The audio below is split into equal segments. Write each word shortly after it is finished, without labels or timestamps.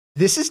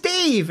This is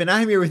Dave, and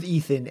I'm here with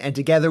Ethan, and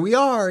together we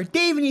are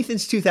Dave and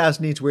Ethan's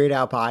 2000-inch Weird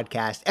Al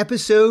podcast,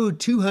 episode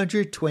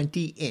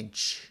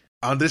 220-inch.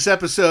 On this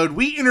episode,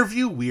 we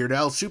interview Weird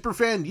Al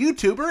superfan,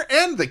 YouTuber,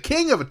 and the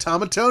King of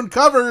Otamatone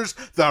Covers,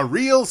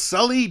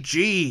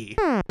 TheRealSullyG.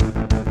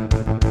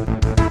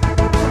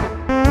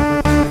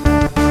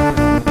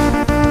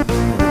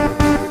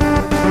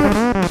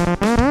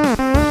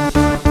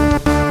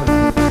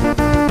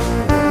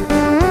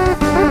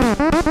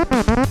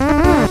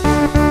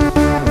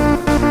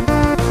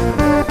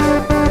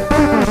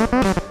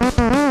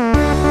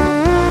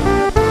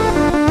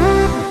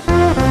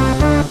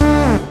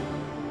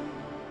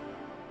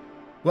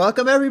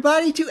 Welcome,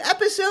 everybody, to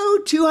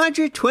episode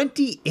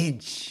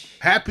 220-inch.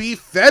 Happy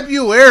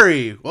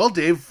February! Well,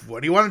 Dave,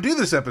 what do you want to do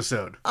this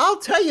episode? I'll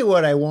tell you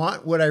what I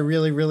want, what I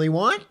really, really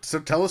want. So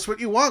tell us what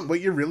you want,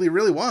 what you really,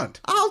 really want.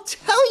 I'll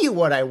tell you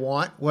what I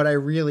want, what I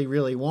really,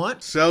 really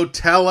want. So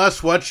tell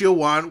us what you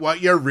want,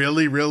 what you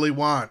really, really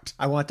want.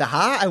 I want to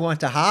ha, I want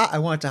to ha, I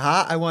want to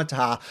ha, I want to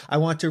ha. I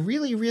want to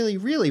really, really,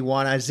 really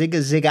want a zigga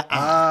zigga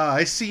ah.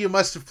 I see you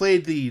must have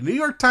played the New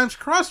York Times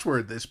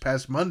crossword this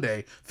past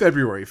Monday,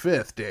 February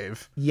 5th,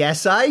 Dave.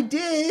 Yes, I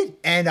did.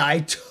 And I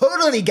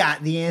totally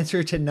got the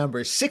answer to number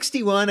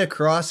 61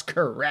 across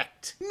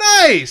correct.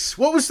 Nice!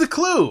 What was the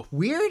clue?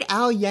 Weird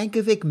Al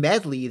Yankovic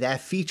medley that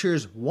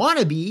features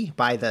Wannabe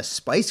by the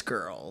Spice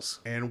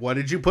Girls. And what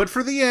did you put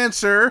for the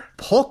answer?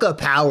 Polka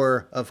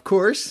Power, of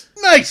course.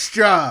 Nice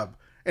job!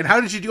 And how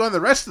did you do on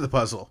the rest of the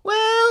puzzle?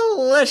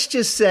 Well, let's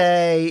just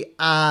say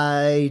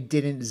I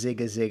didn't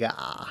zigga zigga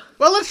ah.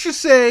 Well, let's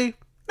just say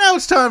now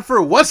it's time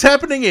for what's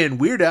happening in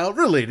Weird Al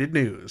related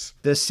news.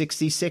 The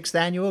 66th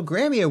annual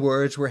Grammy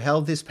Awards were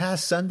held this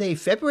past Sunday,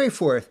 February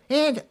 4th,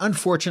 and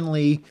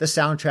unfortunately, the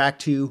soundtrack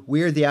to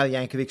Weird the Al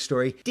Yankovic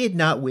Story did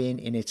not win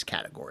in its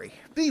category.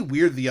 The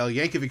Weird the Al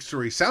Yankovic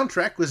Story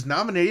soundtrack was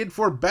nominated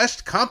for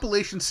Best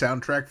Compilation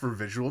Soundtrack for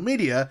Visual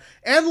Media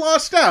and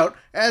lost out,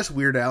 as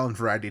Weird Al and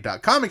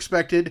Variety.com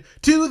expected,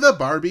 to the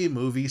Barbie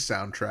movie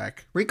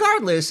soundtrack.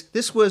 Regardless,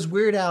 this was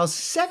Weird Al's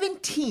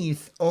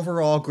 17th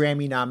overall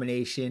Grammy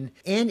nomination,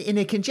 and in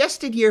a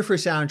congested year for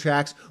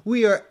soundtracks,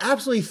 we are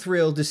absolutely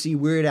thrilled to see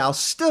Weird Al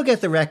still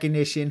get the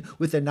recognition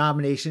with a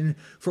nomination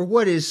for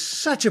what is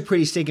such a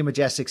pretty stinking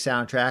majestic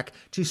soundtrack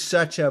to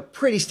such a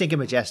pretty stinking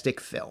majestic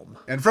film.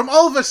 And from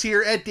all of us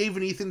here at Dave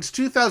and Ethan's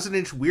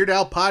 2000-inch Weird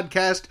Al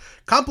podcast,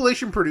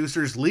 compilation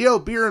producers Leo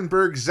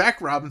Bierenberg,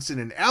 Zach Robinson,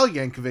 and Al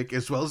Yankovic,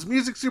 as well as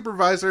music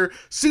supervisor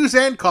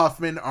Suzanne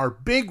Kaufman, are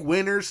big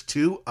winners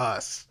to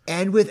us.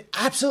 And with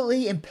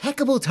absolutely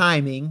impeccable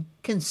timing,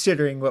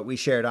 considering what we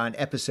shared on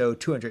episode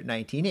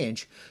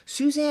 219-inch,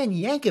 Suzanne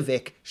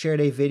Yankovic shared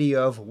a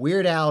video of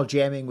Weird Al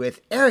jamming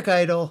with Eric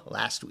Idle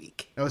last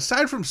week. Now,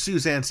 aside from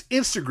Suzanne's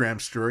Instagram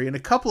story and a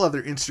couple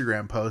other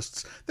Instagram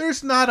posts,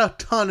 there's not a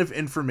ton of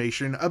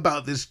information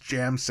about this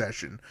jam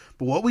session.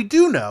 But what we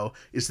do know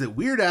is that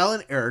Weird Al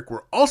and Eric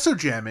were also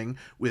jamming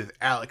with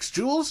Alex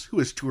Jules, who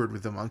has toured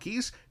with the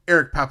Monkees,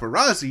 Eric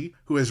Paparazzi,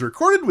 who has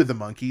recorded with the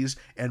Monkees,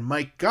 and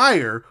Mike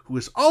Geyer, who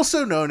is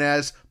also known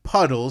as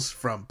Puddles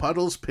from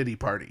Puddles Pity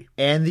Party.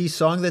 And the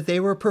song that they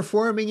were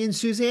performing in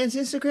Suzanne's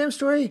Instagram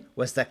story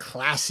was the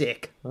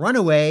classic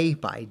Runaway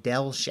by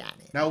Del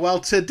Shannon. Now, while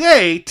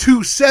today,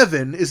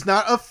 2/7, is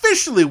not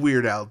officially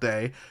Weird Al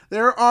Day,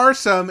 there are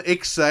some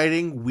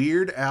exciting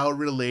Weird Al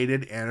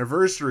related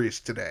anniversaries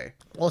today.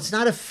 Well, it's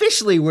not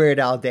officially Weird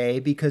Al Day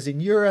because in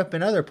Europe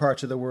and other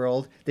parts of the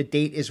world, the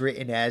date is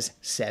written as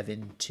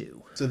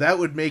 7/2. So that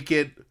would make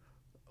it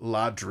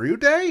La Drew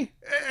Day?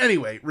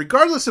 Anyway,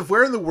 regardless of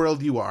where in the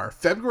world you are,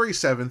 February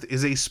 7th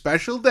is a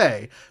special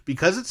day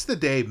because it's the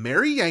day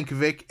Mary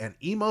Yankovic and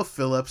Emo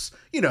Phillips,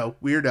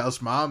 Weird Al's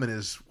mom and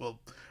his,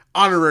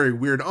 honorary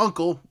weird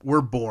uncle,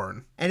 were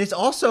born. And it's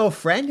also a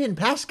friend and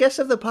past guest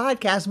of the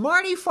podcast,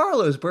 Marty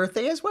Farlow's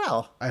birthday as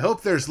well. I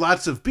hope there's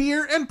lots of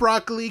beer and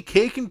broccoli,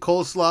 cake and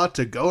coleslaw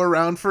to go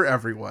around for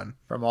everyone.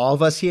 From all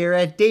of us here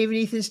at Dave and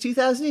Ethan's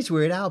 2000's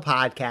Weird Al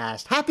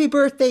podcast, happy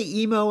birthday,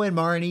 Emo and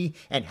Marnie,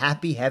 and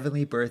happy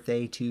heavenly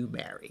birthday to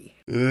Mary.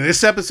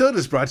 This episode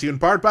is brought to you in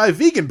part by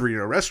Vegan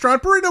Burrito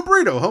Restaurant,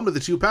 Burrito, home of the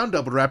 2-pound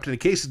double wrapped in a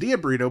quesadilla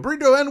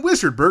burrito, and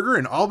Wizard Burger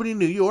in Albany,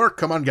 New York.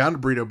 Come on down to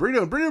Burrito,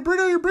 and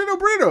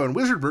Burrito, and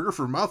Wizard Burger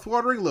for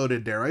mouth-watering,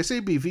 loaded, dare I say,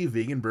 beefy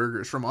vegan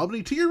burgers. From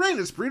Albany to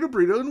Uranus,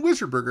 Burrito, and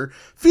Wizard Burger.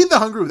 Feed the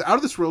hungry with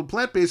out-of-this-world,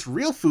 plant-based,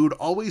 real food,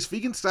 always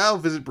vegan style.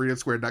 Visit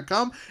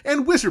burritosquare.com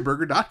and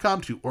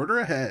wizardburger.com to order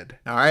ahead.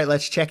 All right,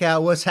 let's check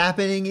out what's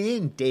happening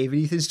in Dave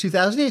and Ethan's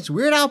 2008's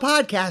Weird Al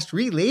podcast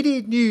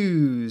related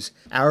news.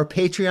 Our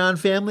Patreon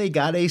family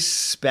got a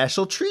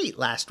special treat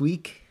last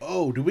week.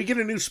 Oh, did we get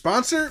a new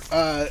sponsor?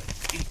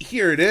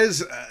 Here it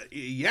is.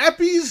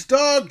 Yappy's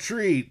Dog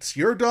Treats.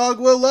 Your dog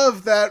will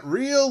love that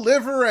real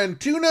liver and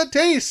tuna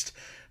taste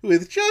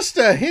with just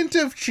a hint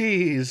of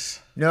cheese.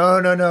 No,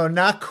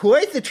 not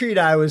quite the treat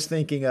I was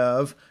thinking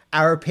of.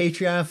 Our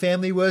Patreon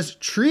family was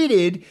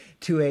treated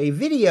to a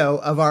video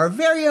of our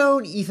very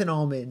own Ethan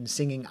Allman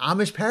singing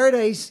Amish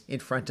Paradise in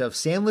front of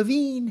Sam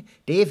Levine,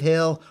 Dave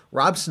Hill,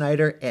 Rob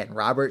Snyder, and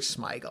Robert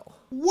Smigel.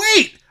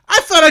 Wait! I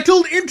thought I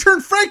told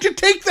intern Frank to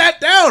take that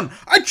down.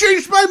 I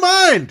changed my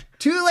mind.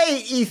 Too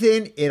late,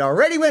 Ethan. It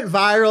already went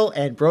viral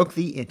and broke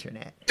the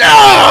internet.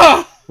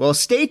 Ah! Well,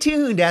 stay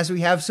tuned as we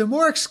have some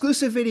more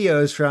exclusive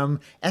videos from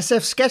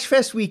SF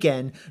Sketchfest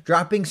weekend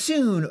dropping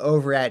soon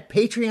over at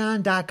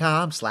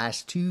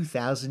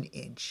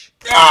patreon.com/2000inch.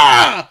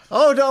 Ah!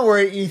 Oh, don't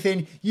worry,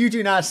 Ethan. You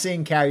do not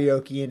sing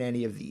karaoke in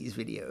any of these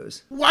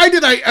videos. Why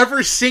did I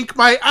ever sync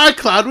my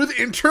iCloud with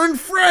intern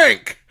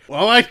Frank?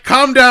 Well,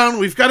 calm down.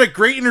 We've got a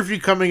great interview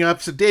coming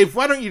up. So, Dave,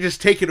 why don't you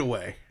just take it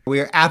away? We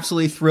are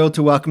absolutely thrilled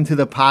to welcome to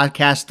the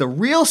podcast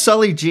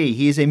TheRealSullyG.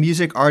 He is a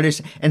music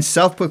artist and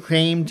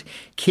self-proclaimed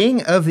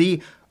king of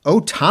the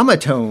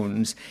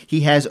Otamatones.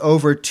 He has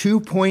over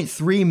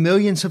 2.3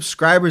 million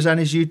subscribers on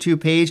his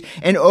YouTube page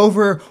and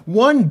over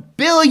 1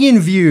 billion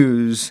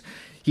views.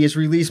 He has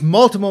released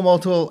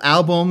multiple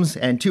albums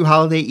and 2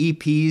 holiday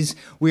EPs.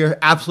 We are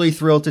absolutely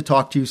thrilled to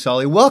talk to you,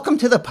 Sully. Welcome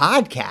to the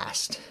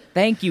podcast.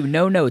 Thank you.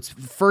 No notes.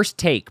 First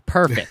take.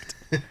 Perfect.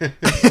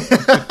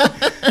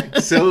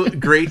 So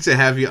great to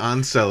have you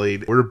on,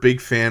 Sully. We're a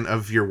big fan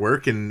of your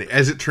work, and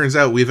as it turns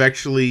out, we've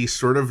actually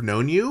sort of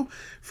known you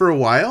for a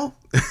while.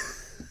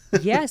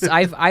 Yes,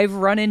 I've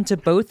run into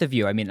both of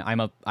you. I mean, I'm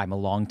a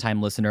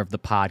longtime listener of the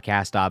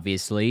podcast,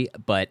 obviously,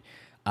 but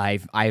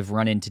I've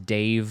run into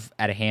Dave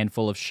at a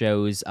handful of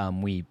shows.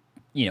 We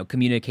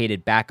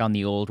communicated back on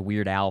the old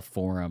Weird Al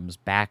forums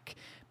back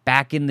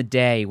in the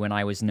day when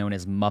I was known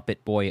as Muppet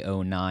Boy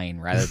 09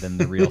 rather than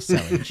the real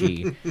Sully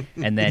G.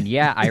 And then,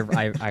 yeah,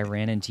 I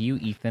ran into you,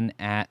 Ethan,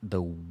 at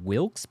the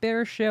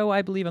Wilkes-Barre show,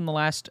 I believe, on the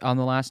last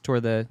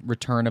tour, the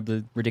return of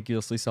the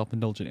ridiculously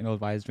self-indulgent,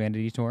 ill-advised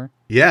Vanity tour.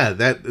 Yeah,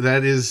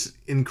 that is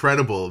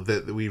incredible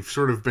that we've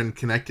sort of been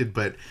connected,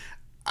 but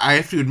I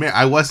have to admit,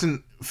 I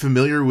wasn't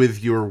familiar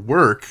with your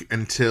work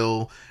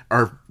until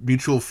our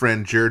mutual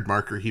friend Jared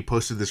Marker, he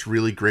posted this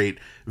really great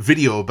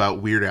video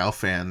about Weird Al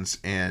fans,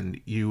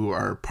 and you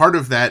are part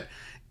of that,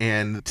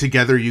 and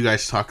together you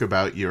guys talk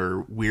about your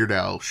Weird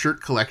Al shirt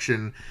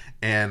collection,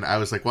 and I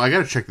was like, well, I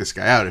gotta check this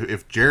guy out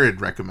if Jared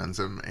recommends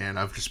him, and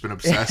I've just been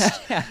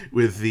obsessed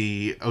with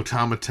the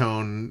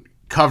Otamatone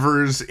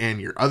Covers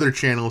and your other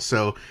channel,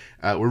 so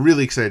we're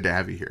really excited to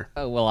have you here.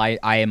 Oh, well, I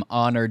am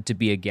honored to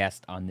be a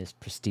guest on this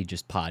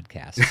prestigious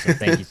podcast, so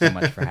thank you so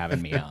much for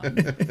having me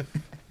on.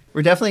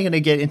 We're definitely going to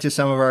get into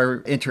some of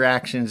our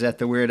interactions at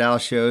the Weird Al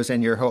shows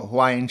and your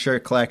Hawaiian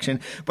shirt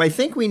collection, but I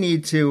think we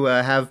need to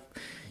have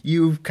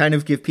you kind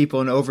of give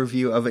people an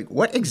overview of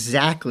what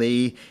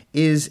exactly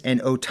is an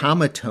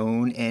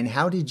otamatone and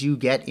how did you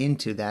get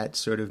into that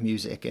sort of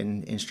music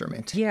and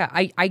instrument? Yeah,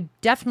 I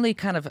definitely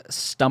kind of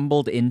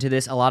stumbled into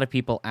this. A lot of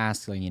people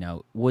ask,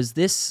 was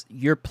this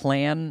your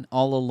plan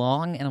all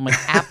along? And I'm like,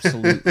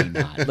 absolutely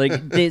not.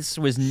 Like, this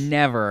was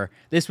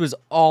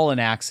all an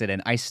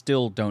accident. I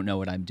still don't know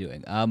what I'm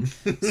doing.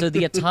 So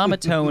the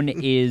otamatone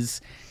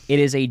is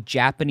a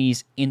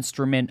Japanese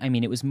instrument. I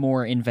mean, it was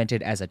more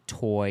invented as a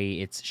toy.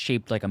 It's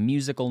shaped like a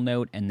musical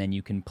note, and then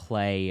you can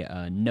play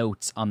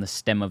notes on the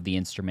stem of the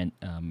instrument.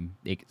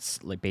 It's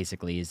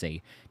basically is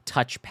a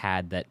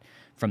touchpad that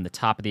from the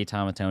top of the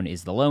otamatone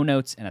is the low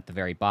notes, and at the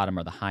very bottom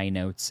are the high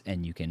notes,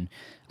 and you can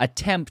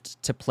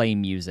attempt to play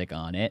music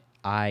on it.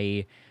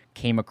 I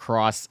came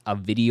across a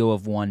video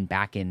of one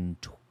back in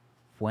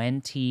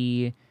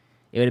it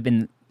would have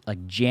been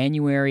like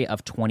January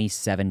of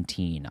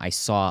 2017, I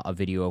saw a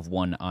video of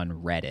one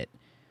on Reddit,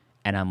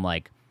 and I'm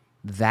like,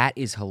 that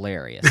is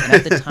hilarious. And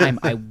at the time,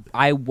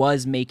 I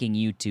was making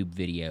YouTube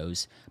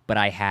videos, but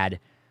I had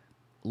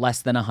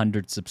less than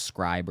 100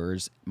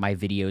 subscribers. My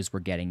videos were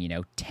getting,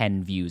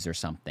 10 views or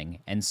something.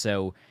 And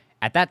so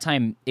at that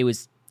time,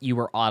 you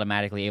were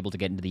automatically able to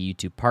get into the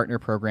YouTube Partner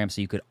Program,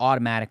 so you could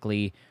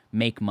automatically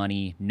make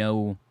money,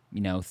 no,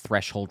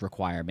 threshold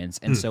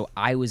requirements. And so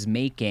I was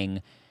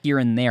making, here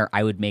and there,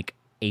 I would make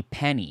a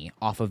penny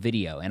off a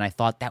video, and I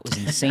thought that was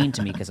insane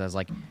to me because I was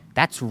like,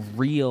 that's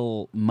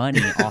real money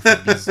off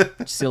of these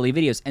silly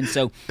videos. And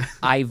so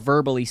I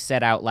verbally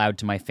said out loud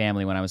to my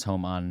family when I was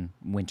home on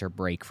winter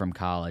break from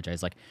college, I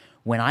was like,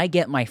 when I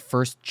get my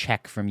first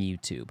check from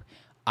YouTube,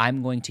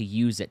 I'm going to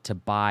use it to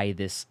buy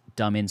this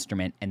dumb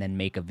instrument and then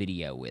make a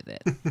video with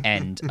it.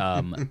 And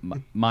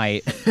my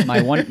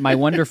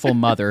wonderful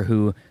mother,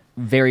 who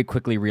very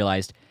quickly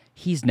realized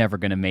he's never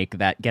going to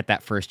get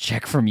that first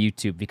check from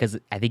YouTube, because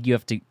I think you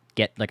have to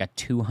get like a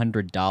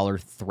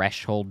 $200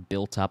 threshold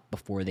built up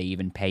before they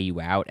even pay you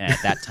out. And at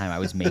that time I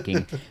was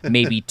making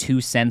maybe 2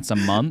 cents a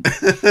month.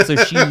 So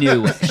she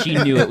knew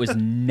it was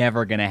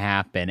never going to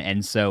happen.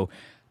 And so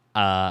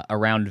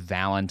around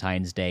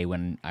Valentine's Day,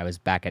 when I was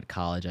back at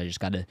college, I just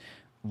got a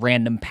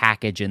random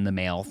package in the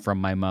mail from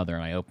my mother,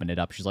 and I opened it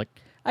up. She's like,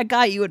 I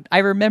got you. I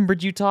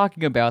remembered you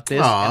talking about this,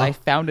 and I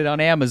found it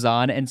on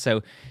Amazon. And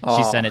so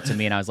she sent it to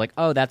me, and I was like,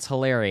 oh, that's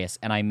hilarious.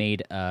 And I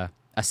made a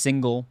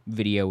single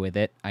video with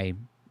it. I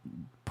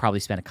probably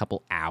spent a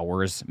couple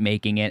hours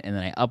making it, and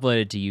then I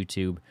uploaded it to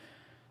YouTube,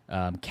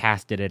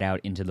 casted it out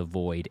into the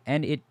void,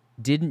 and it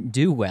didn't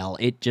do well.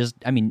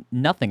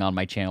 Nothing on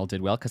my channel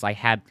did well because I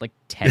had like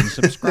 10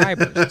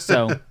 subscribers.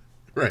 So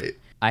right.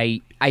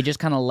 I just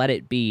kind of let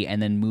it be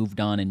and then moved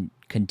on and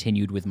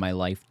continued with my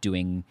life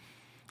doing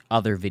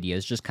other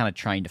videos, just kind of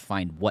trying to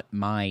find what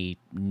my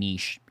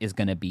niche is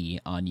going to be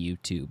on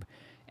YouTube.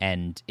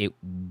 And it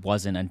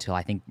wasn't until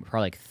I think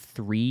probably like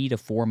 3 to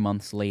 4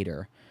 months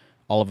later,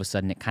 all of a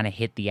sudden it kind of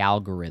hit the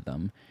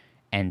algorithm.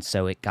 And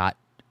so it got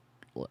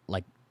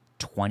like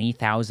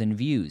 20,000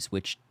 views,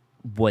 which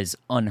was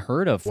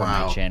unheard of for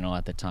my channel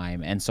at the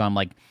time. And so I'm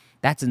like,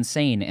 that's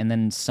insane. And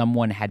then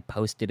someone had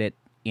posted it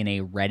in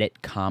a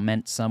Reddit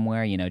comment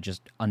somewhere,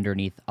 just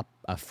underneath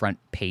a front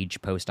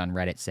page post on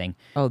Reddit saying,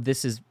 oh,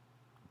 this is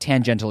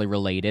tangentially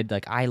related.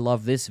 Like, I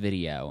love this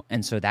video.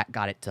 And so that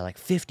got it to like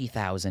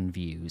 50,000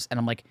 views. And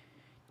I'm like,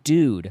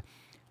 dude,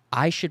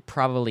 I should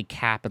probably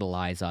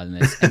capitalize on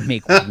this and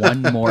make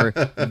one more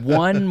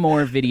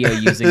video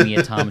using the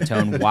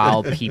Otamatone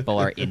while people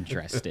are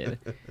interested.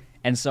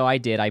 And so I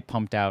did. I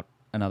pumped out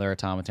another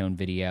Otamatone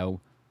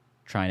video,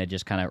 trying to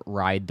just kind of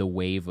ride the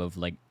wave of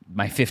like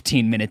my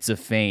 15 minutes of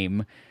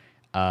fame.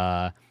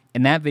 And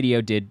that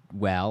video did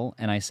well.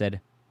 And I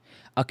said,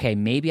 okay,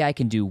 maybe I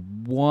can do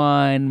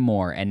one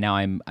more. And now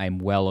I'm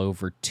well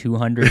over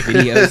 200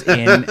 videos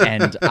in,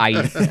 and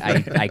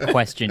I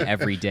question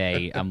every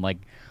day. I'm like,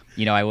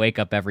 I wake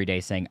up every day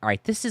saying, all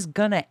right, this is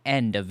going to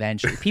end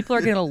eventually. People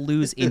are going to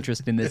lose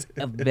interest in this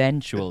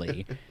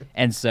eventually.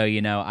 And so,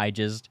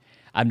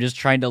 I'm just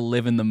trying to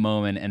live in the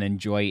moment and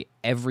enjoy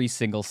every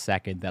single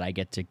second that I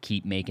get to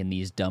keep making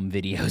these dumb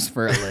videos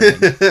for a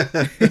living.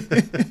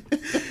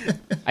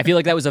 I feel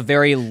like that was a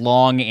very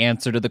long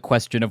answer to the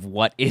question of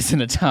what is an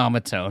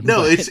Otamatone.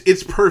 No,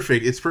 it's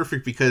perfect. It's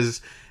perfect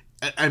because,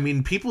 I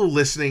mean, people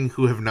listening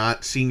who have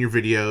not seen your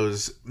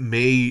videos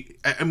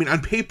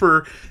on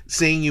paper,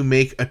 saying you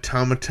make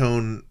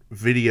Otamatone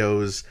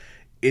videos,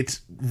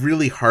 it's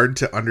really hard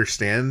to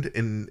understand,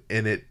 and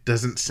it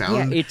doesn't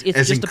sound. Yeah,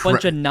 it's just a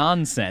bunch of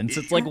nonsense.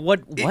 It's like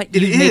what it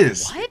you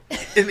is. make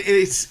what? And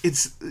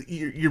it's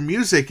your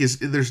music is,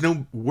 there's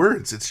no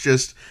words. It's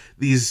just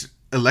these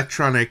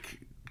electronic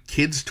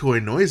kids' toy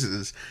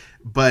noises,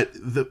 but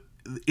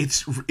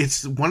it's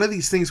one of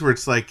these things where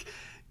it's like,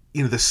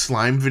 the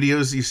slime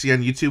videos you see on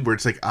YouTube where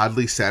it's like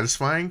oddly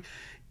satisfying.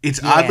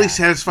 It's oddly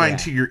satisfying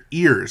to your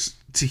ears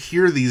to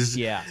hear these.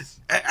 Yes.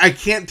 I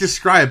can't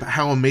describe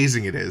how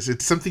amazing it is.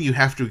 It's something you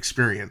have to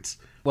experience.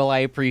 Well, I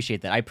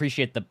appreciate that. I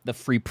appreciate the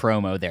free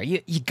promo there. You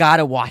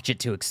gotta watch it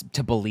to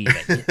believe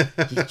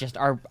it. You just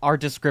our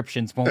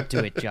descriptions won't do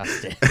it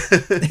justice.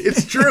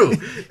 It's true.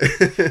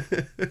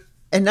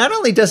 And not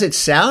only does it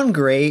sound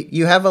great,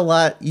 you have a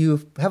lot of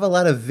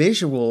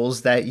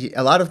visuals that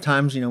a lot of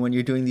times, when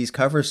you're doing these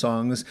cover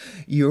songs,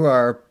 you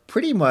are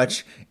pretty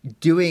much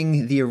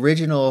doing the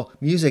original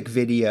music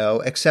video,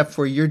 except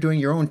for you're doing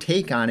your own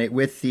take on it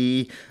with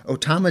the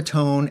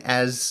Otamatone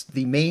as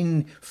the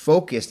main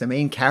focus, the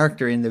main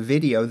character in the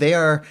video. They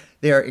are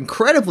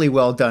incredibly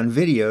well done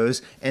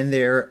videos, and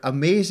they're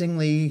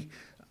amazingly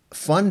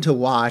fun to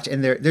watch,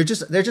 and they're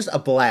just a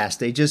blast.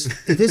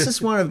 This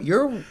is one of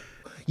your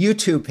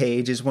YouTube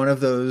page is one of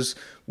those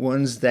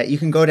ones that you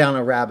can go down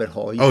a rabbit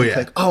hole. You can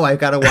click, I've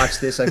got to watch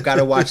this. I've got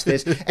to watch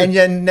this. And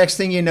then next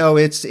thing you know,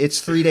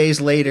 it's 3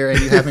 days later and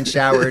you haven't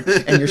showered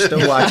and you're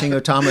still watching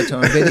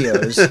Otamatone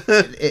videos.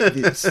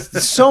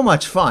 It's so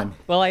much fun.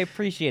 Well, I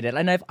appreciate it.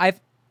 And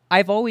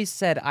I've always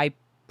said I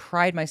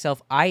pride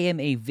myself. I am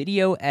a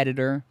video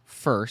editor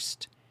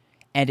first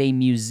and a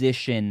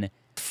musician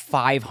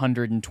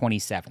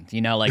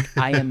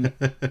 527th.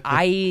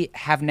 I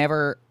have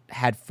never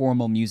had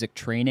formal music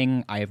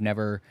training. I have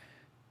never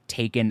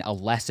taken a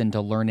lesson to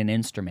learn an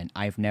instrument.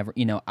 I've never,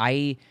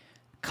 I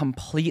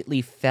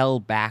completely fell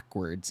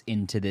backwards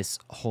into this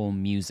whole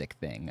music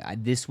thing.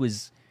 This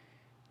was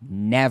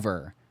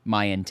never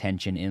my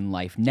intention in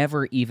life,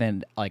 never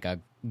even like a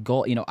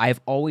goal.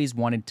 I've always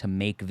wanted to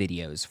make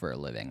videos for a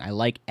living. I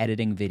like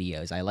editing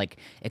videos. I like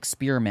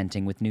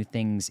experimenting with new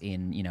things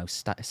in,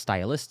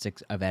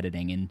 stylistics of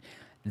editing. And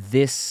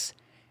this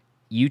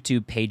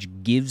YouTube page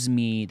gives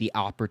me the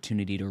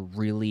opportunity to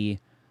really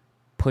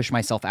push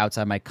myself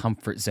outside my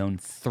comfort zone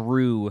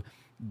through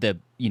the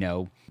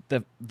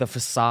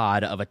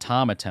facade of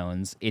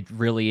Otamatones. It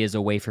really is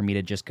a way for me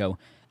to just go,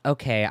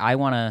 okay, I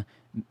want to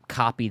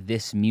copy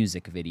this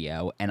music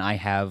video, and I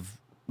have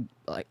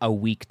like a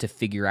week to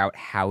figure out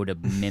how to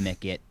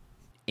mimic it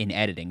in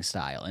editing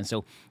style. And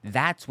so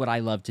that's what I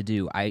love to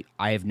do. I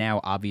have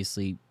now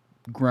obviously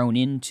grown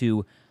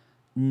into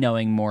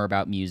knowing more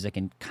about music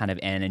and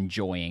and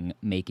enjoying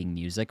making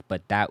music,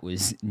 but that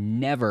was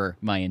never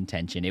my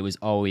intention. It was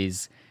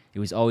always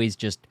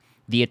just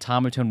the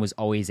Otamatone was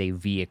always a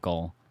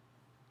vehicle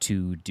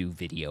to do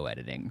video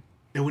editing.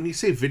 And when you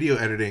say video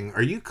editing,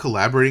 are you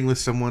collaborating with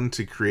someone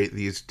to create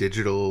these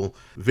digital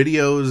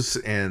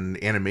videos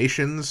and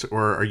animations,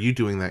 or are you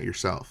doing that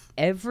yourself?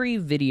 Every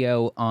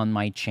video on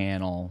my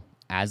channel,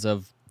 as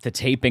of the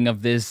taping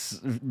of this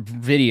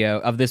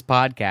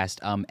podcast,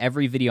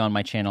 every video on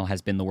my channel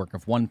has been the work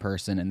of one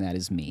person, and that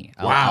is me.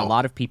 Wow. A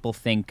lot of people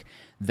think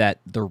that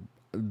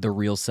the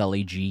Real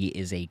Sully G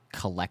is a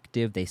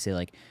collective. They say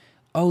like,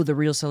 oh, the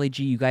Real Sully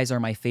G, you guys are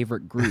my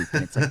favorite group.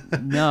 And it's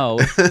like, no,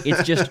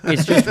 it's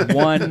just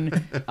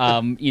one,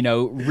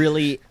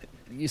 really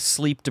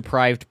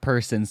sleep-deprived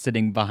person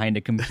sitting behind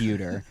a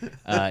computer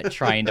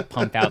trying to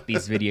pump out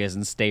these videos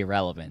and stay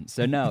relevant.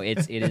 So no,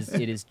 it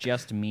is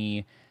just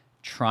me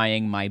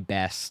trying my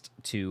best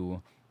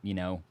to,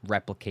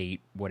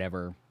 replicate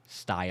whatever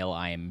style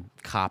I'm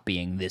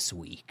copying this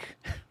week.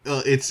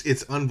 Well,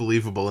 it's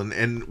unbelievable,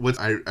 and what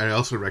I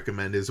also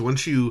recommend is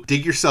once you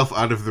dig yourself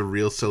out of the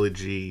Real Sully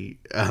G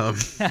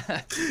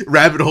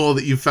rabbit hole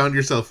that you found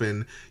yourself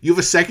in, you have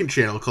a second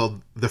channel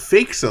called the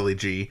Fake Sully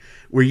G,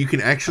 where you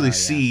can actually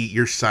see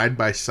your side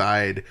by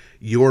side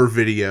your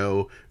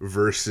video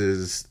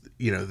versus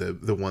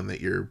the one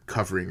that you're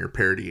covering or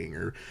parodying.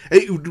 Or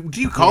do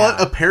you call it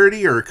a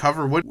parody or a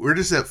cover? Where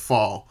does that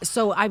fall?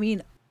 So I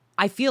mean,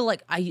 I feel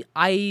like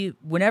I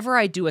whenever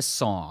I do a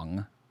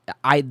song,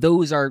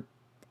 those are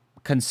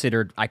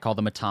considered, I call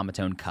them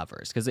Otamatone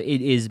covers, because it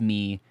is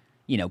me,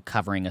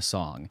 covering a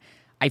song.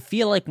 I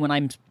feel like when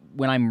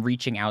I'm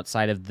reaching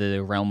outside of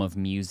the realm of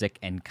music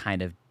and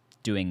kind of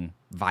doing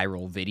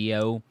viral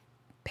video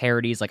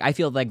parodies, like I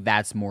feel like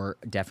that's more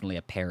definitely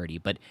a parody.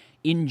 But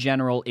in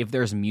general, if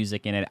there's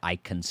music in it, I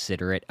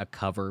consider it a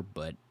cover.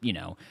 But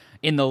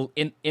in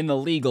the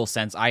legal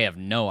sense, I have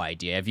no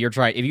idea. If you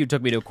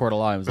took me to a court of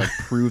law and was like,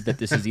 prove that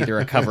this is either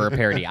a cover or a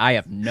parody, I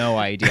have no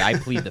idea. I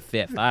plead the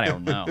fifth. I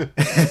don't know.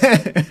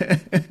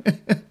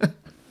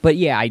 But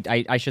yeah,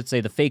 I should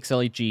say the Fake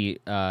Sully G,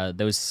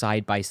 those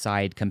side by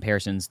side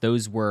comparisons,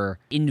 those were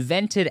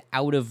invented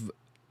out of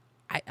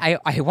I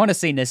want to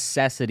say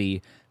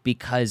necessity,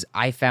 because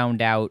I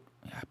found out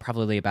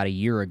probably about a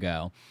year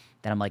ago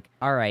that I'm like,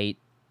 all right,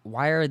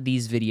 why are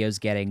these videos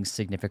getting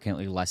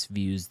significantly less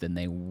views than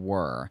they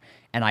were?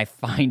 And I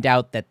find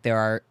out that there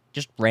are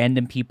just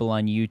random people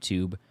on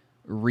YouTube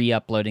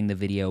re-uploading the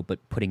video but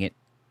putting it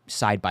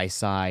side by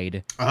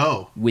side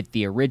with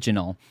the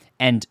original,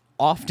 and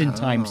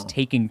oftentimes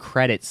taking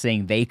credit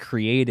saying they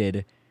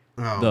created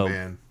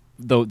the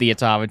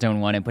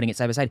Otamatone one and putting it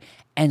side by side.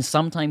 And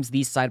sometimes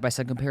these side by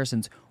side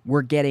comparisons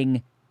were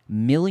getting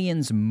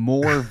millions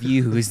more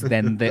views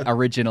than the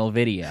original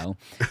video.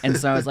 And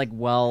so I was like,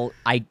 well,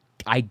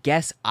 I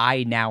guess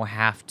I now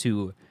have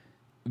to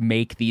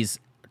make these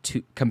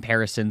two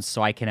comparisons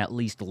so I can at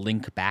least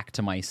link back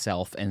to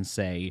myself and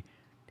say,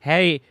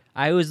 hey,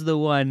 I was the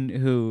one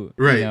who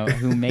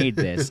who made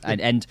this.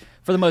 And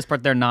for the most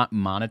part, they're not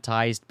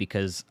monetized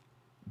because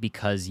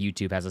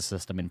YouTube has a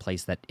system in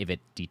place that if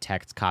it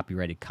detects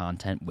copyrighted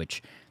content,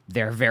 which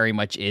there very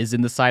much is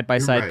in the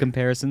side-by-side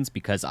comparisons,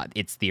 because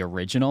it's the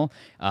original,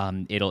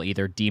 it'll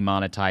either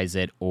demonetize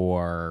it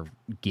or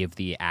give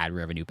the ad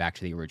revenue back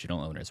to the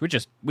original owners, which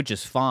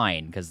is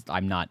fine, because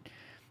I'm not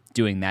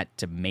doing that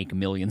to make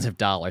millions of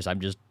dollars. I'm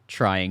just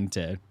trying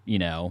to,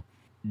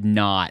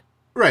 not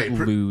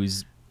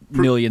lose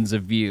millions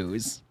of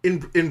views.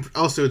 And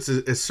also, it's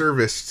a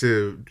service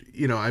to,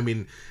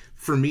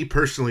 for me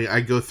personally,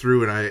 I go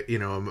through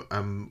and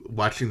I'm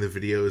watching the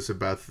videos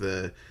about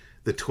the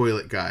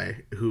toilet guy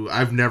who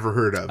I've never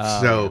heard of.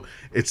 So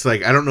it's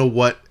like, I don't know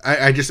what,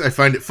 I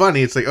find it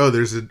funny. It's like, oh,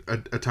 there's a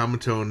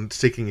Otamatone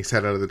sticking his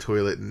head out of the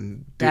toilet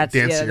and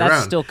dancing around.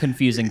 That's still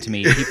confusing to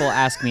me. People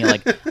ask me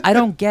like, I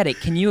don't get it.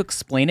 Can you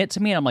explain it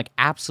to me? And I'm like,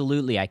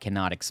 absolutely, I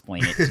cannot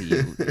explain it to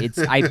you.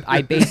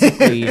 I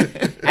basically,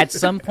 at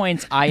some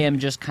points, I am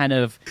just kind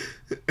of,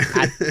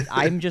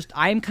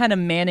 I'm kind of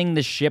manning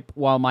the ship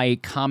while my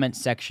comment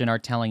section are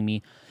telling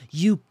me,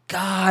 you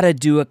gotta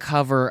do a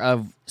cover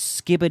of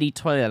Skibbity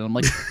Toilet. And I'm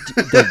like,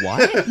 the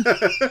what?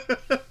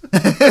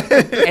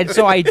 And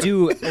so I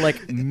do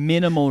like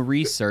minimal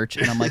research,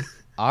 and I'm like,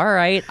 all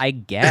right,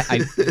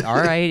 all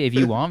right, if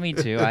you want me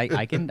to,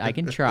 I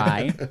can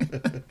try.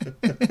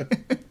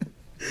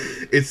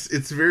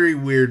 It's very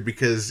weird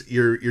because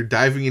you're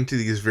diving into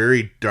these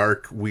very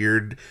dark,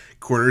 weird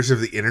corners of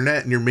the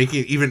internet, and you're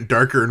making it even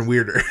darker and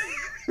weirder.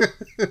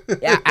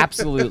 Yeah,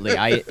 absolutely.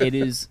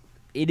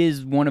 It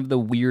is one of the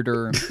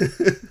weirder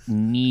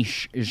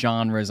niche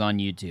genres on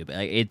YouTube.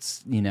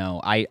 It's,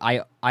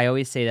 I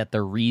always say that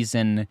the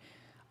reason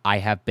I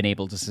have been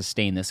able to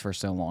sustain this for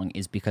so long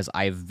is because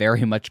I've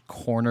very much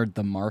cornered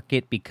the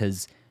market,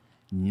 because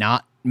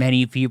not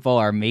many people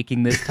are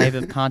making this type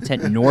of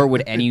content, nor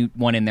would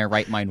anyone in their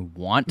right mind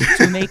want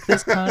to make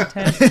this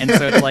content. And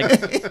so it's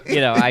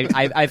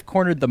like, I've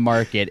cornered the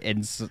market,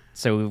 and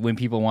so when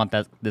people want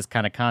this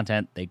kind of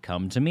content, they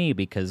come to me,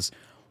 because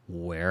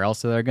where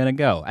else are they going to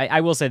go?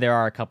 I will say there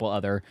are a couple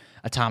other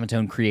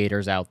Otamatone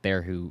creators out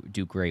there who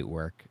do great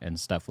work and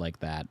stuff like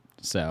that.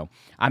 So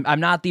I'm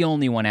not the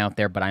only one out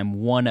there, but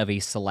I'm one of a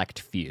select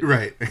few.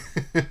 Right.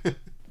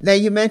 Now,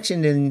 you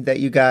mentioned that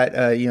you got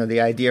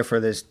the idea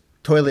for this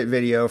toilet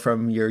video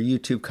from your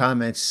YouTube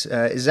comments.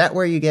 Is that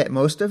where you get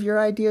most of your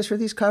ideas for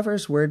these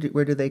covers? Where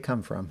do they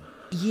come from?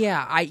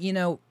 Yeah,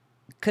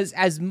 because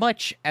as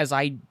much as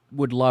I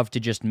would love to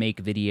just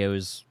make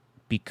videos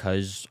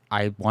because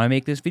I want to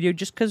make this video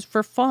just because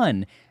for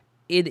fun,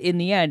 in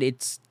the end,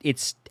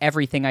 it's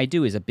everything I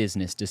do is a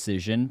business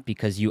decision,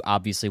 because you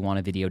obviously want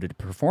a video to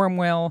perform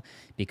well,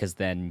 because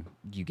then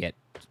you get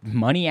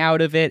money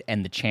out of it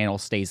and the channel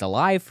stays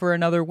alive for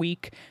another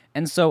week.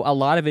 And so a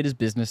lot of it is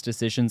business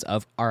decisions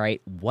of, all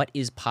right, what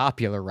is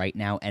popular right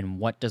now and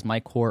what does my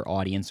core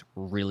audience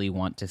really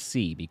want to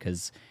see?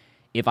 Because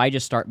if I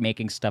just start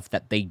making stuff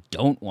that they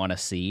don't want to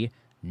see,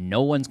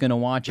 no one's going to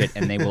watch it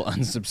and they will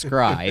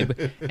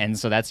unsubscribe. And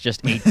so that's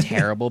just a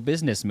terrible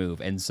business move.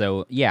 And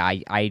so, yeah,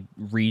 I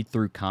read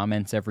through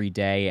comments every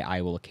day.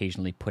 I will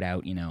occasionally put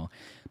out,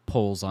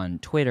 polls on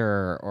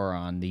Twitter or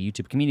on the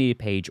YouTube community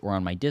page or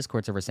on my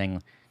Discord server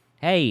saying,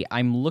 hey,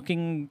 I'm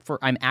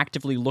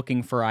actively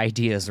looking for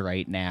ideas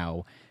right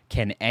now.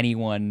 Can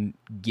anyone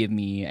give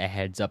me a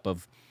heads up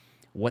of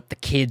what the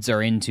kids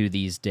are into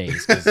these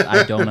days? Because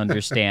I don't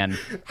understand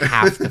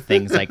half the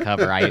things I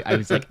cover. I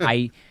was like,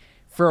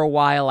 for a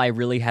while, I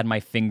really had my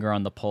finger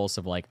on the pulse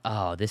of like,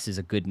 oh, this is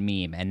a good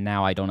meme, and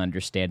now I don't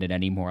understand it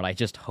anymore. And I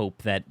just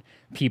hope that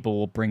people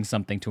will bring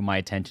something to my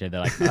attention. They're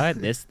like, oh,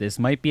 this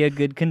might be a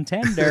good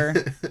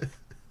contender.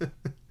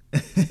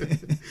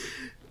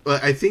 Well,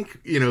 I think,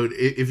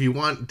 if you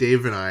want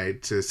Dave and I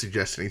to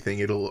suggest anything,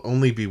 it'll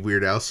only be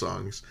Weird Al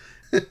songs.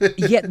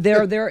 Yeah,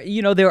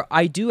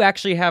 I do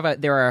actually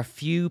there are a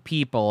few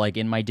people like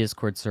in my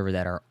Discord server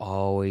that are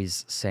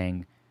always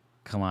saying,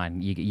 come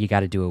on, you got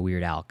to do a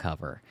Weird Al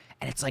cover.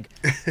 And it's like,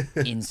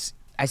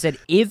 I said,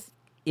 if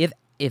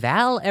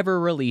Al ever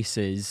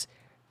releases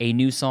a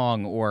new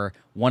song or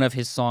one of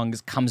his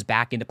songs comes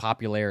back into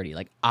popularity,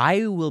 like,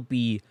 I will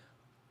be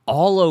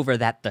all over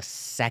that the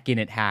second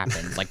it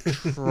happens. Like,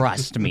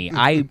 trust me,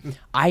 I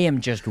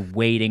am just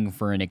waiting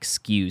for an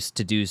excuse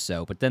to do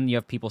so. But then you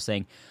have people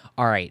saying,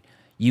 all right,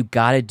 you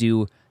got to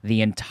do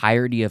the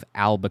entirety of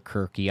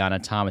Albuquerque on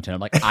Otamatone. I'm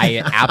like,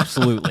 I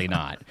absolutely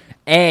not.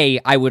 A,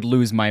 I would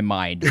lose my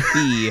mind.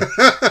 B,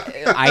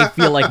 I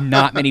feel like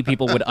not many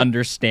people would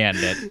understand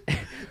it.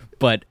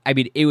 But, I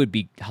mean, it would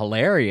be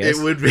hilarious.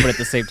 It would be. But at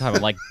the same time,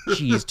 I'm like,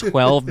 geez,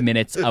 12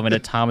 minutes of an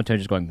Otamatone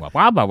just going, wah,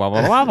 wah, wah, wah,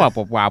 wah, wah,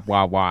 wah, wah,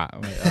 wah, wah.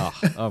 I'm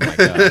like, oh my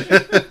gosh.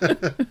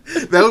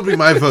 That would be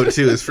my vote,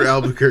 too, is for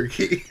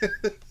Albuquerque.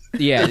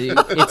 Yeah,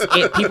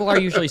 people are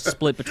usually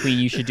split between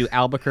you should do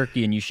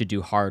Albuquerque and you should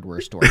do Hardware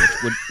Store,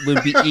 which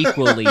would be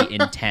equally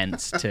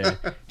intense to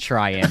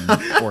try and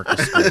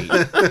orchestrate.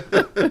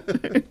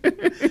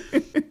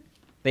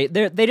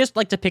 They just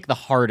like to pick the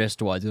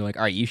hardest ones. They're like,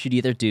 all right, you should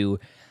either do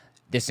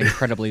this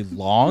incredibly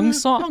long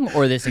song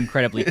or this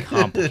incredibly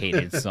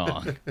complicated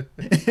song.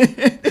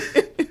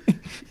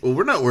 Well,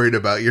 we're not worried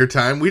about your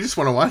time. We just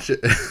want to watch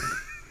it.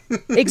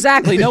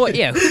 Exactly. No,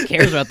 yeah, who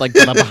cares about like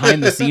the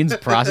behind the scenes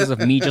process of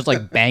me just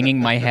like banging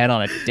my head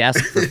on a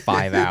desk for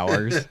 5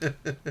 hours?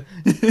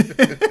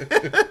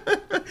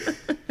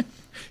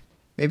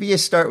 Maybe you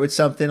start with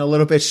something a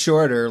little bit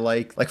shorter,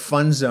 like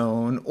Fun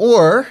Zone,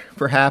 or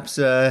perhaps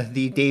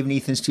the Dave and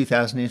Ethan's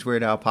 2000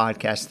 Weird Al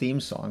podcast theme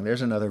song.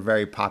 There's another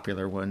very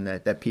popular one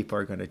that people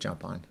are going to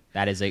jump on.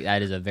 That is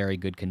a very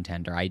good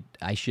contender. I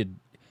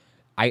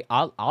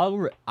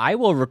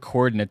will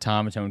record an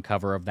Otamatone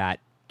cover of that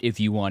if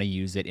you want to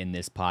use it in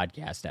this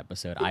podcast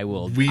episode. I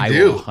will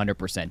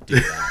 100% do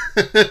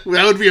that.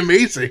 That would be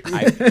amazing.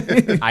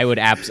 I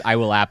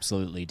will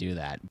absolutely do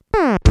that.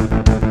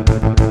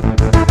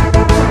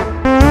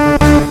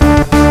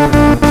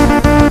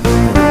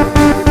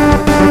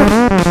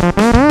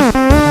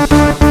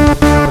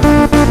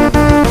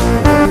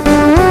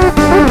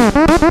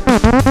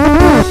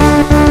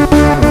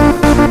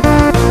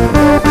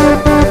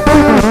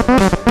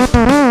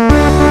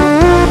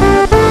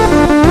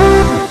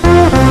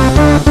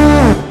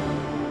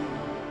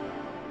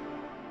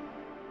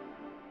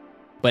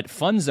 But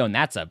Fun Zone,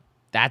 that's a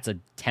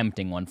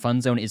tempting one.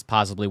 Fun Zone is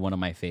possibly one of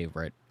my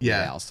favorite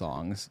Al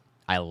songs.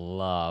 I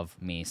love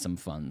me some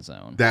Fun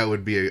Zone. That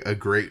would be a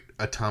great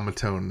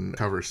Otamatone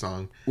cover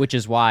song. Which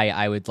is why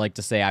I would like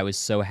to say I was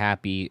so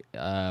happy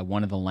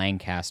one of the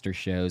Lancaster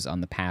shows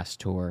on the past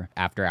tour,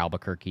 after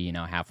Albuquerque,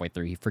 halfway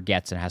through, he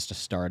forgets and has to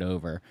start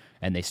over.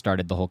 And they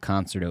started the whole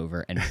concert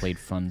over and played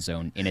Fun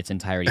Zone in its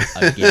entirety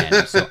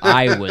again. So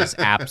I was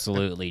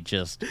absolutely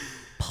just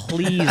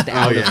pleased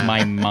out of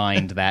my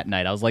mind that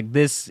night. I was like,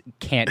 this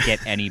can't get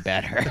any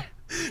better.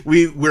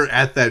 We were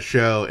at that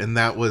show, and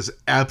that was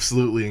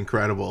absolutely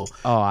incredible.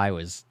 Oh, I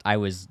was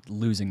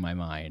losing my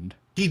mind.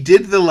 He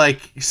did the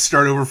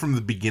start over from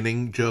the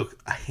beginning joke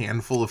a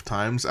handful of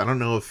times. I don't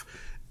know if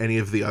any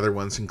of the other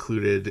ones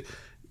included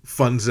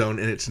Fun Zone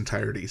in its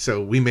entirety,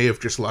 so we may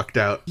have just lucked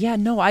out. Yeah,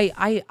 no,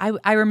 I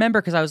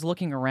remember, because I was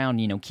looking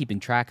around,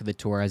 keeping track of the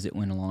tour as it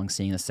went along,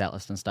 seeing the set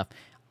list and stuff.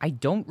 I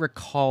don't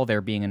recall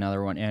there being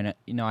another one, and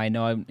I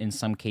know in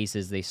some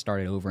cases they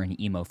started over and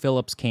Emo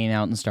Phillips came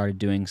out and started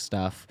doing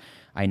stuff.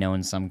 I know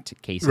in some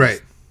cases,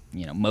 right.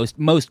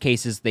 Most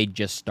cases they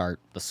just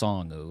start the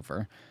song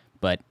over.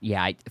 But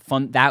yeah,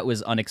 that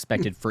was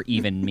unexpected for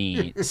even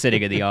me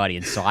sitting in the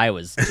audience. So I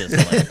was just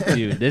like,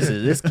 dude,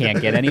 this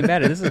can't get any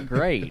better. This is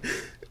great.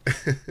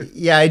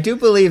 Yeah, I do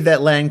believe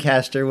that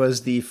Lancaster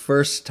was the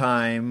first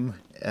time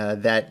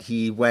that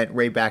he went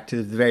right back to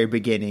the very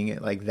beginning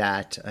like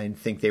that. I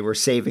think they were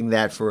saving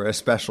that for a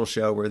special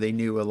show where they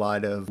knew a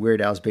lot of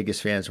Weird Al's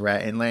biggest fans were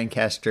at, and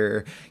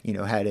Lancaster,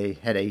 had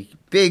a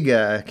big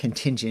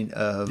contingent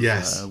of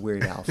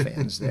Weird Al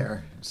fans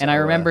there. So, and I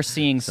remember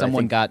seeing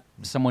someone got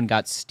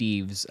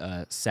Steve's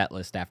set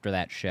list after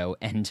that show,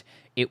 and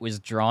it was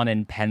drawn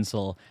in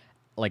pencil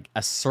like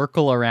a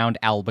circle around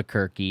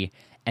Albuquerque,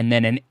 and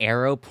then an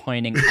arrow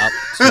pointing up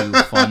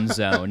to Fun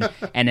Zone,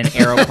 and an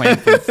arrow pointing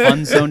from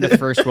Fun Zone to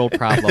First World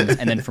Problems,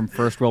 and then from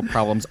First World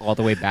Problems all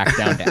the way back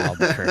down to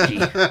Albuquerque.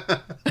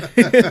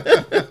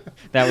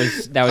 That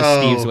was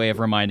Steve's way of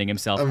reminding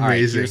himself, amazing. All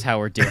right, here's how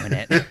we're doing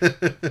it.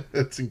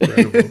 That's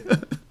incredible.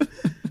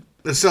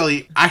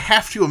 Sully, I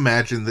have to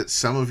imagine that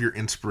some of your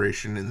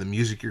inspiration in the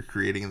music you're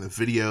creating, in the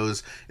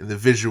videos, in the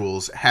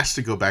visuals, has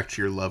to go back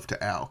to your love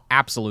to Al.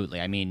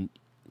 Absolutely. I mean,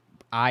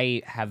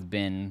 I have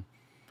been...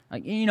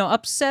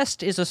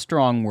 obsessed is a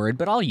strong word,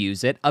 but I'll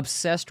use it.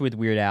 Obsessed with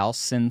Weird Al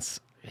since,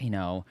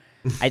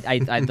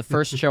 the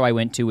first show I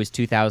went to was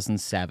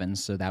 2007,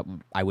 so that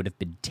I would have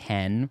been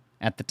 10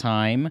 at the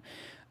time,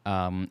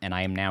 and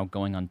I am now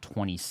going on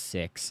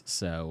 26.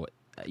 So,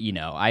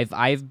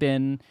 I've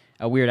been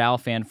a Weird Al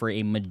fan for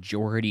a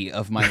majority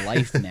of my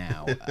life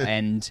now,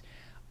 and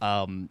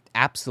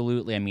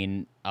absolutely, I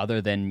mean,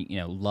 other than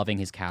loving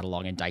his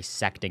catalog and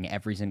dissecting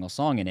every single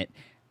song in it.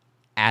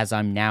 As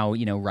I'm now,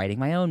 writing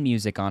my own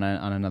music on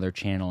another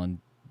channel and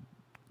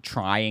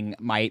trying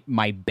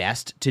my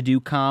best to do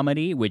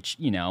comedy, which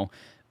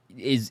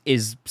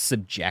is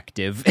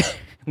subjective,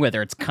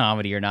 whether it's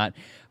comedy or not.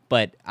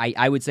 But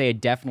I would say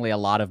definitely a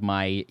lot of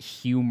my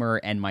humor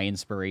and my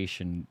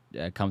inspiration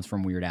comes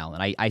from Weird Al,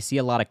 and I see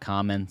a lot of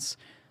comments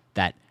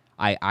that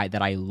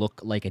I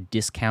look like a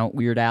discount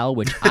Weird Al,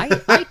 which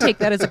I take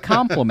that as a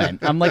compliment.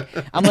 I'm like,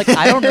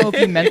 I don't know if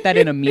you meant that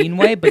in a mean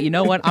way, but you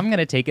know what? I'm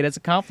gonna take it as a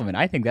compliment.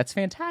 I think that's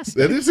fantastic.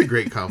 That is a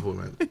great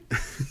compliment.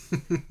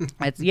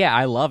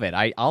 I love it.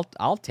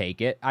 I'll take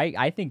it.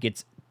 I think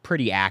it's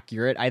pretty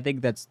accurate. I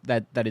think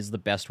that is the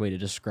best way to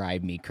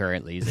describe me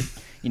currently.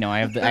 Is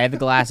that, I have the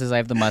glasses, I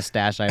have the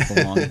mustache, I have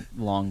the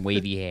long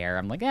wavy hair.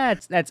 I'm like,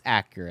 that's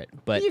accurate,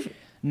 but.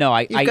 No,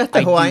 You've got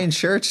the Hawaiian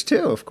shirts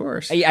too, of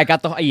course. I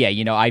got the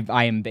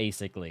I am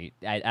basically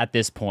at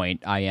this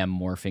point I am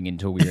morphing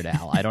into Weird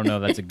Al. I don't know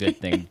if that's a good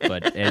thing,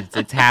 but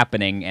it's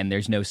happening and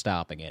there's no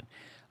stopping it.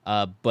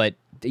 But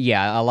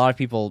yeah, a lot of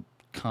people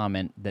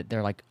comment that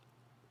they're like,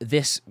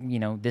 this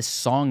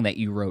song that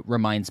you wrote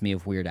reminds me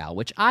of Weird Al,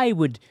 which I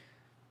would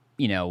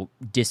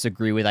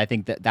disagree with. I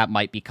think that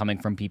might be coming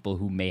from people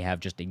who may have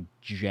just a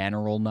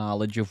general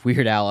knowledge of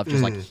Weird Al, of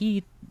just like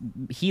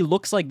he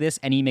looks like this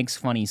and he makes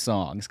funny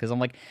songs. Because I'm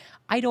like,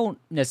 I don't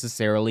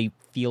necessarily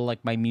feel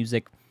like my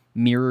music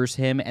mirrors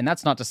him, and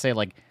that's not to say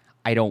like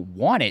I don't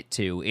want it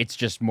to. It's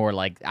just more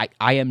like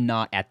I am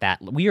not at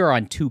that. We are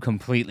on two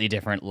completely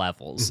different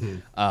levels,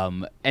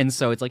 and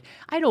so it's like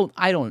I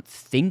don't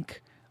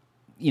think.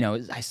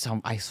 I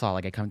saw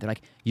like a comment, they're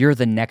like, you're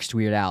the next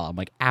Weird Al. I'm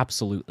like,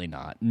 absolutely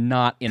not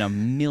in a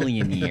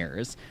million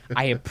years.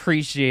 I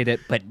appreciate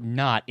it, but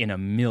not in a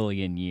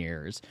million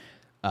years.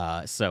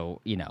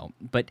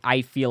 But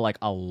I feel like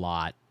a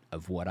lot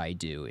of what I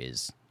do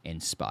is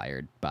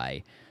inspired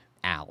by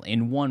Al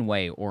in one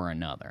way or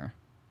another.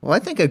 Well, I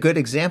think a good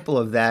example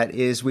of that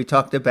is we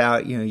talked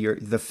about,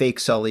 the fake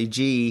Sully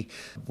G,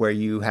 where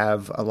you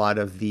have a lot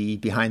of the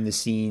behind the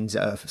scenes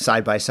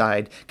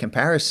side-by-side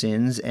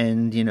comparisons.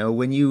 And,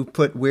 when you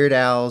put Weird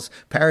Al's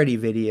parody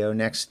video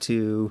next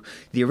to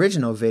the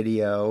original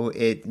video,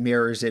 it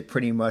mirrors it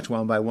pretty much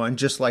one by one,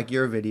 just like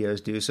your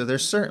videos do. So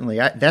there's certainly,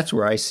 that's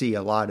where I see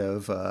a lot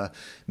of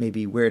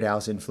maybe Weird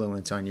Al's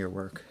influence on your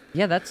work.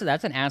 Yeah, that's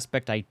an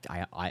aspect I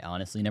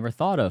honestly never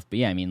thought of. But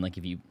yeah, I mean, like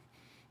if you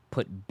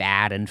put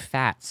Bad and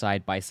Fat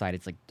side by side,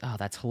 it's like, oh,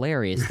 that's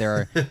hilarious.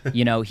 There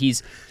are,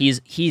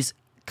 he's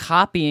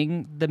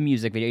copying the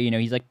music video.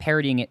 He's like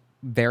parodying it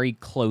very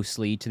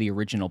closely to the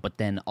original, but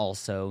then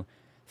also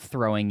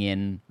throwing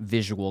in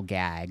visual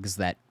gags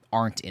that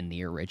aren't in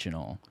the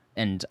original.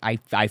 And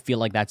I feel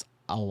like that's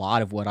a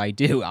lot of what I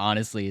do,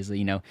 honestly, is,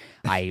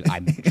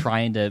 I'm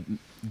trying to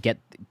get,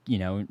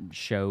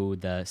 show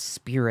the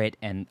spirit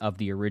of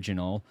the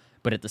original,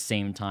 but at the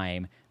same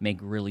time make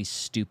really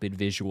stupid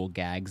visual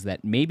gags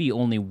that maybe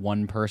only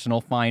one person will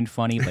find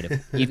funny, but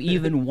if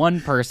even one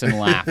person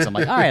laughs, I'm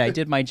like, all right, I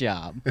did my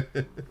job.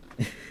 It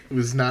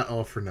was not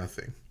all for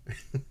nothing.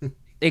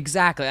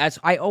 Exactly. That's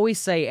I always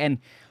say, and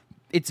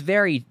it's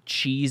very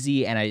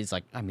cheesy, and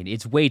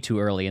it's way too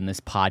early in this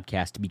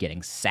podcast to be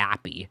getting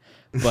sappy,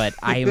 but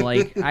I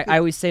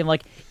always say,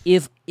 like,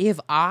 if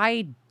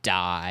I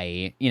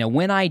die,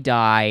 when I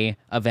die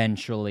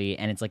eventually,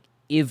 and it's like,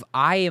 if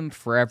I am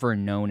forever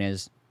known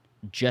as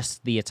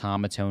just the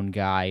Otamatone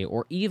guy,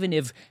 or even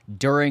if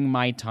during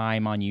my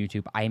time on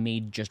YouTube I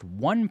made just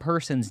one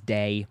person's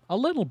day a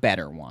little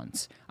better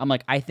once, I'm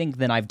like, I think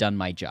then I've done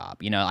my job.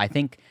 I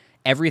think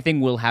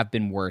everything will have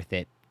been worth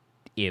it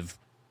if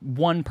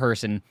one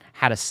person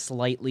had a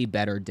slightly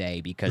better day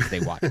because they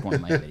watched one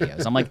of my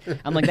videos. I'm like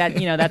that,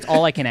 that's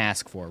all I can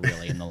ask for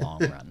really in the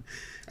long run.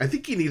 I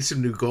think you need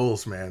some new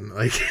goals, man.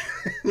 Like,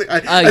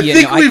 I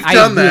think we've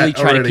done really that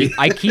already.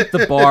 I keep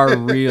the bar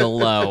real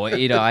low.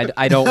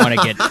 I don't want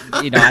to get,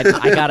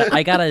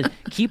 I gotta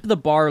keep the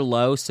bar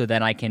low so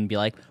then I can be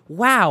like,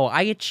 wow,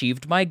 I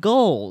achieved my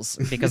goals.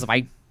 Because if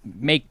I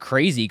make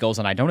crazy goals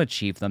and I don't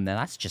achieve them, then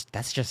that's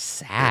just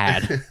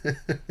sad.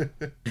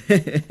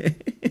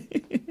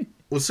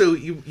 Well, so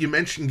you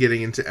mentioned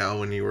getting into L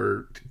when you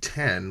were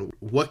 10.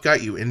 What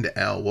got you into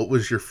L? What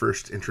was your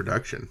first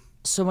introduction?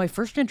 So my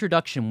first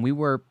introduction, we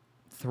were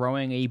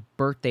throwing a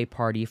birthday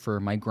party for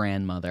my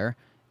grandmother,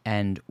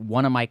 and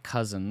one of my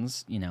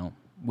cousins,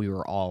 we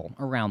were all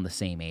around the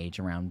same age,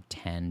 around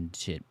 10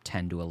 to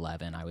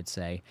 11, I would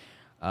say,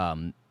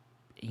 comes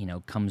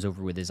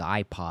over with his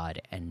iPod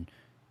and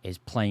is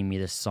playing me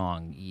this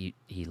song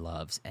he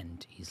loves,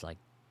 and he's like,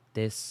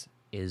 this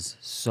is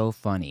so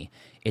funny.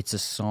 It's a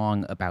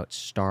song about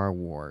Star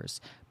Wars,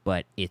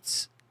 but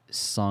it's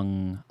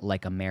sung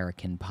like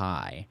American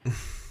Pie.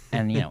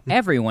 And,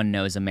 everyone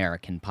knows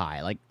American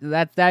Pie. Like,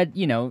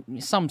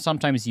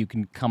 sometimes you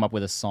can come up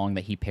with a song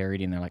that he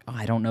parodied, and they're like, oh,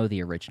 I don't know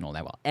the original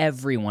that well.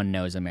 Everyone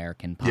knows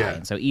American Pie. Yeah.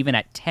 And so even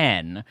at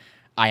 10,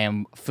 I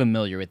am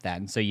familiar with that.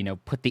 And so,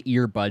 put the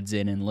earbuds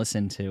in and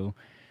listen to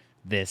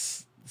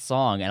this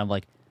song, and I'm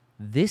like,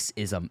 this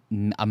is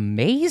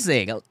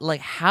amazing. Like,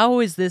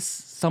 how is this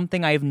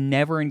something I've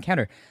never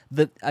encountered?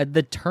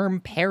 The term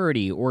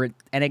parody, or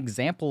an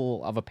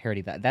example of a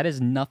parody, that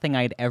is nothing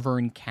I'd ever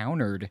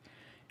encountered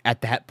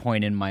at that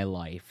point in my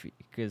life.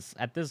 Because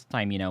at this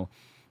time,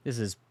 this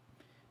is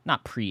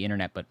not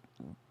pre-internet, but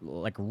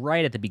like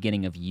right at the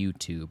beginning of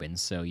YouTube, and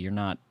so you're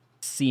not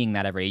seeing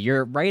that every day.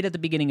 You're right at the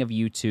beginning of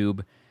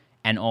YouTube,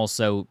 and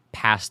also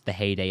past the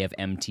heyday of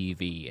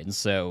MTV. And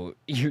so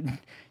you're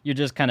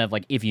just kind of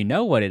like, if you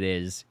know what it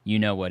is, you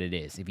know what it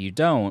is. If you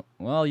don't,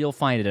 well, you'll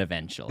find it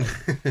eventually.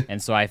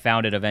 And so I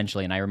found it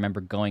eventually, and I remember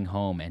going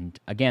home, and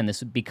again,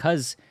 this was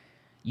because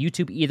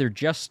YouTube either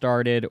just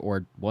started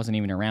or wasn't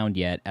even around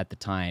yet at the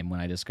time when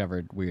I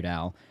discovered Weird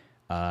Al.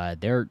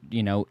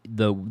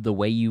 The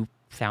way you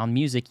found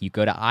music, you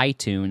go to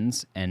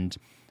iTunes, and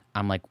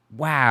I'm like,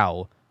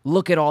 wow,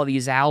 look at all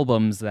these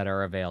albums that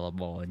are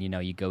available. And,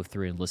 you go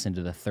through and listen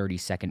to the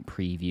 30-second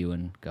preview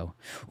and go,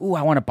 ooh,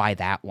 I want to buy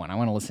that one. I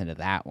want to listen to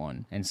that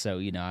one. And so,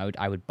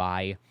 I would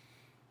buy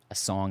a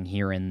song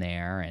here and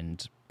there,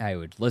 and I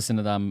would listen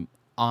to them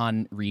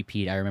on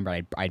repeat. I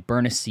remember I'd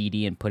burn a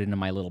CD and put it in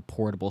my little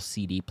portable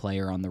CD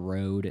player on the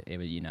road. It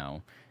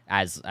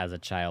was, as a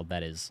child,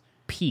 that is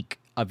peak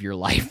of your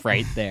life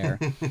right there.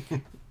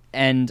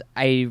 And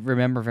I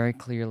remember very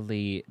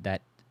clearly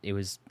that it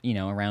was,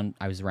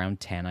 I was around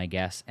 10, I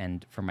guess,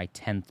 and for my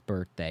 10th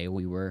birthday,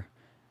 we were,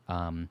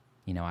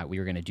 we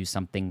were going to do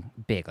something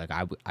big. Like,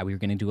 we were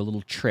going to do a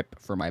little trip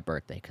for my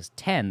birthday, because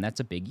 10,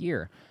 that's a big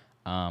year.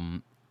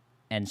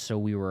 And so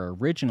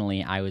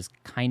I was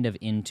kind of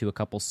into a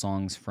couple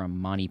songs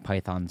from Monty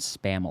Python's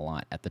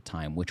Spam-A-Lot at the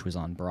time, which was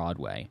on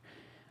Broadway.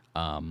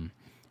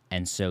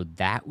 And so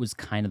that was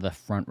kind of the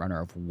front runner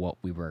of what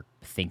we were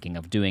thinking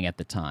of doing at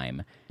the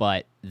time.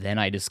 But then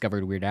I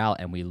discovered Weird Al,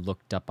 and we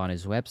looked up on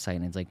his website,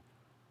 and it's like,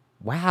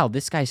 wow,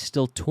 this guy's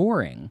still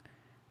touring.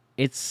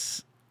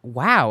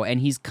 Wow,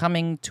 and he's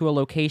coming to a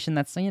location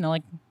that's, a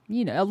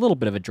little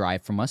bit of a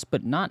drive from us,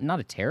 but not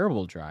a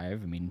terrible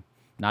drive. I mean,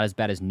 not as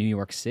bad as New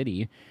York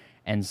City.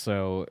 And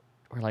so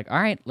we're like,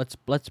 all right, let's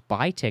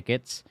buy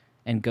tickets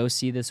and go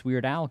see this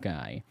Weird Al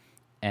guy.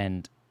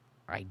 And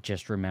I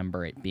just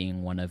remember it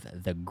being one of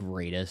the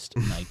greatest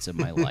nights of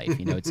my life.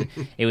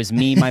 It was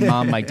me, my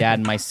mom, my dad,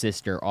 and my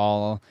sister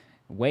all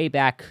way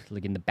back,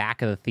 like in the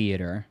back of the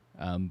theater,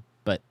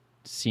 but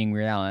seeing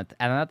Weird Al. And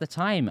at the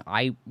time,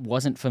 I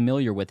wasn't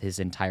familiar with his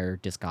entire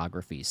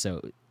discography.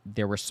 So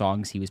there were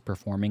songs he was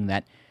performing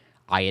that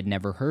I had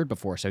never heard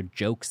before. So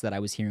jokes that I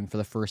was hearing for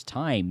the first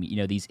time,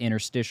 these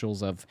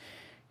interstitials of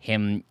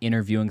him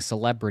interviewing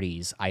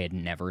celebrities I had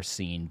never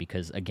seen,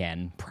 because,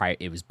 again,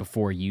 it was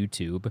before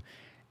YouTube.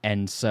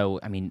 And so,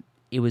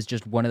 it was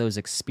just one of those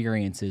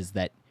experiences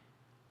that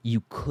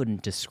you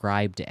couldn't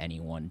describe to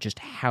anyone, just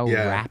how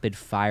rapid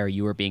fire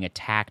you were being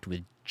attacked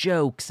with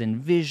jokes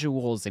and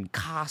visuals and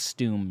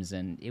costumes.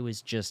 And it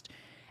was just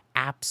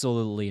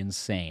absolutely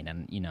insane.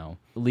 And,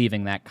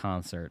 leaving that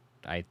concert,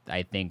 I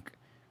think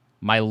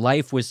my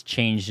life was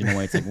changed in a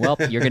way. It's like, well,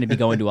 you're going to be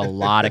going to a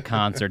lot of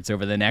concerts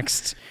over the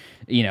next,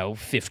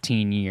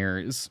 15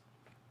 years,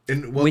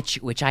 and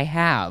which I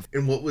have.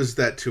 And what was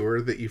that tour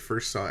that you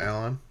first saw Al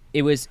on?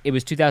 It was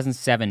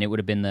 2007. It would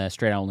have been the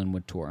Straight Outta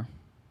Linwood tour.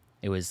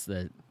 It was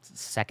the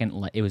second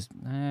leg. Was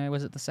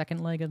it the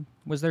second leg?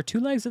 Was there two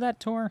legs of that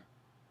tour?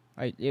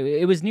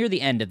 It was near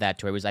the end of that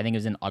tour. I think it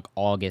was in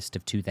August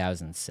of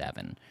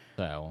 2007.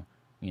 So,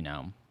 it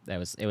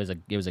was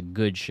a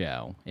good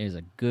show. It was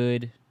a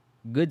good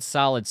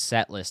solid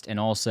set list. And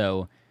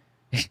also,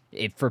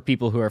 for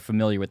people who are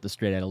familiar with the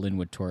Straight Outta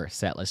Linwood tour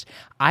set list,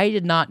 I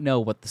did not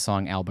know what the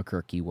song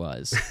Albuquerque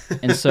was.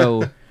 And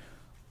so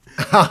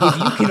if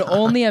you can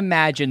only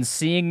imagine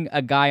seeing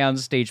a guy on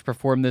stage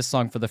perform this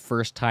song for the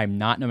first time,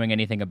 not knowing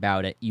anything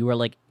about it, you are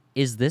like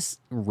is this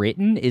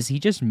written? Is he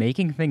just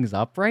making things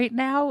up right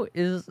now?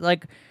 Is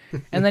like,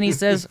 and then he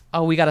says,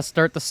 oh, we got to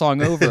start the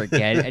song over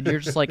again. And you're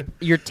just like,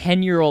 your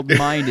 10-year-old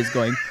mind is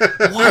going,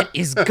 what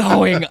is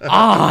going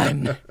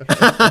on?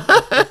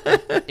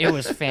 It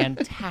was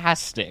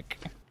fantastic.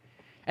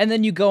 And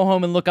then you go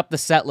home and look up the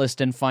set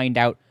list and find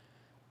out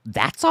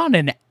that's on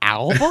an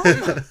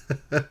album?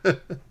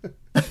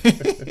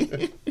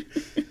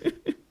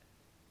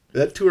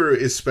 That tour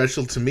is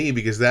special to me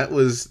because that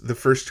was the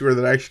first tour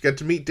that I actually got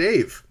to meet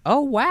Dave.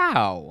 Oh,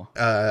 wow.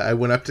 I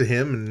went up to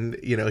him and,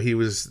 he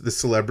was the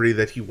celebrity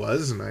that he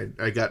was. And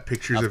I got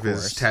pictures of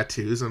his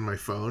tattoos on my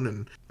phone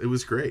and it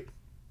was great.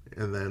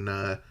 And then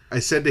I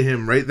said to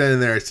him right then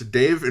and there, I said,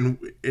 Dave,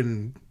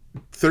 in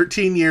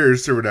 13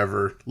 years or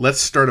whatever,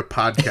 let's start a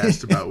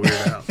podcast about Weird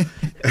Al.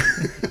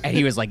 And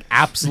he was like,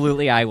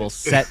 absolutely, I will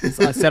set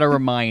a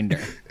reminder.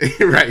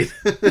 Right.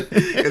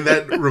 And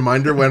that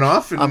reminder went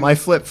off. On my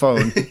flip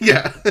phone.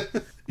 Yeah.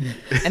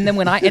 And then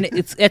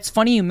it's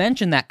funny you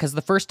mentioned that because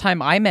the first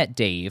time I met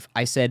Dave,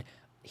 I said,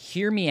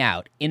 hear me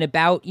out. In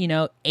about,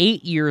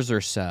 8 years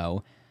or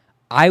so,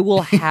 I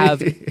will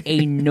have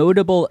a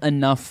notable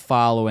enough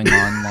following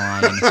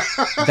online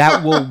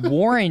that will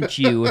warrant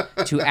you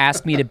to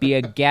ask me to be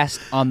a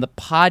guest on the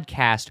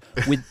podcast,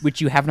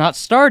 which you have not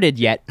started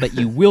yet, but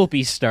you will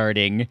be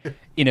starting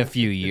in a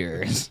few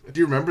years. Do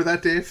you remember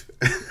that, Dave?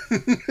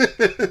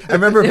 I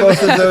remember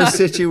both of those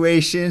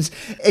situations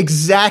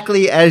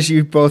exactly as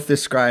you both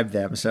described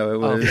them. So it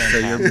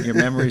was your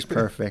memory's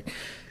perfect.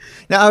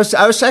 Now,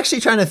 I was actually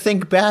trying to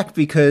think back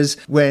because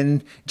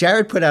when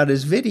Jared put out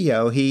his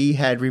video, he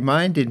had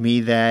reminded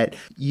me that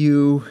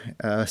you,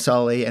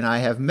 Sully, and I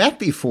have met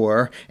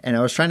before, and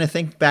I was trying to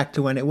think back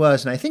to when it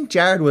was. And I think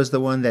Jared was the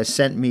one that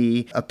sent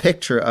me a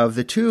picture of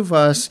the two of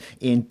us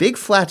in Big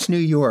Flats, New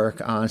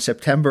York on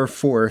September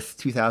 4th,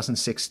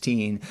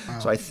 2016. Wow.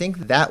 So I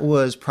think that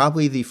was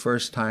probably the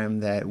first time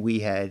that we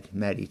had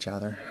met each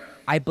other.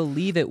 I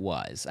believe it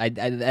was.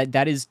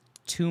 That is,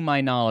 to my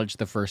knowledge,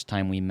 the first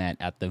time we met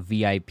at the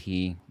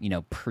VIP,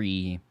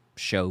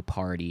 pre-show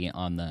party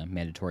on the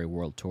Mandatory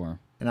World Tour.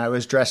 And I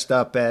was dressed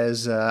up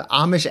as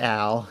Amish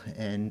Al,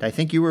 and I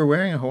think you were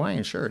wearing a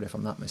Hawaiian shirt, if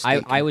I'm not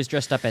mistaken. I was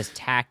dressed up as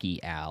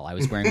Tacky Al. I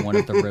was wearing one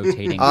of the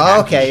rotating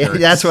shirts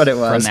that's what it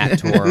was. From that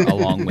tour,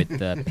 along with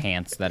the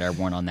pants that are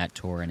worn on that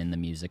tour and in the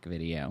music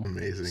video.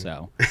 Amazing.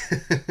 So...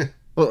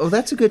 Well,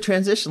 that's a good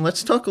transition.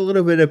 Let's talk a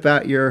little bit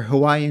about your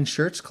Hawaiian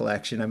shirts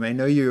collection. I mean, I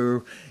know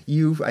you,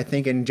 I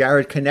think, and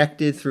Jared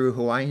connected through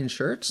Hawaiian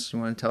shirts. You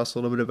want to tell us a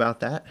little bit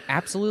about that?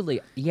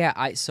 Absolutely. Yeah.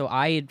 I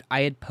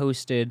had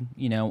posted,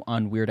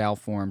 on Weird Al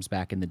forums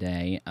back in the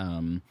day.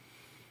 Man,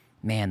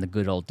 the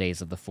good old days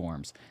of the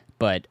forums.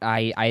 But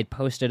I had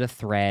posted a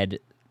thread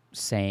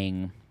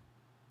saying,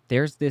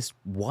 "There's this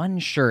one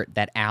shirt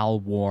that Al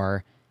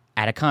wore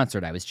at a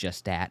concert I was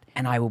just at,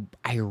 and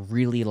I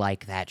really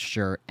like that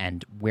shirt,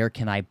 and where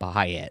can I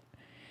buy it?"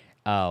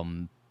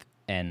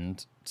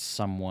 And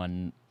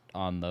someone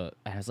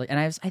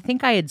I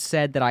think I had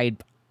said that I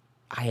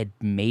had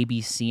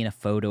maybe seen a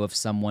photo of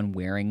someone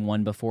wearing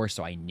one before,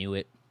 so I knew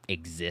it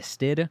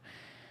existed.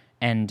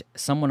 And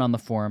someone on the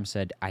forum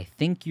said, "I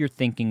think you're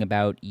thinking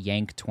about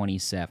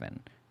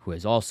Yank27, who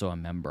is also a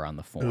member on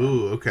the forum."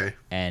 Ooh, okay.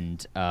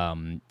 And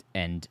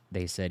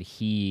they said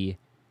he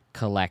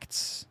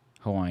collects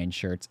Hawaiian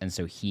shirts, and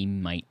so he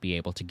might be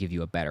able to give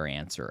you a better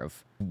answer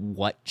of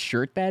what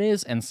shirt that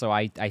is. And so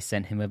I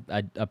sent him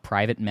a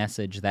private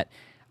message that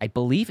I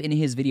believe in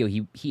his video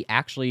he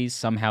actually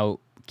somehow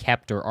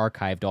kept or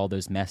archived all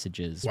those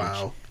messages.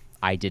 Wow.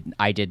 Which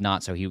I did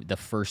not. So the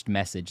first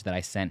message that I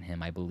sent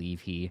him, I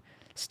believe he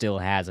still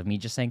has, of me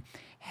just saying,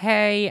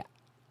 "Hey,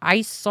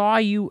 I saw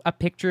a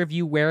picture of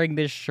you wearing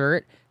this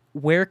shirt.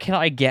 Where can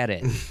I get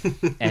it?"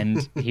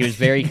 And he was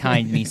very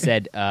kind, and he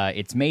said,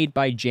 "It's made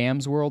by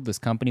Jams World, this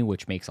company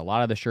which makes a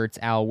lot of the shirts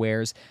Al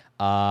wears,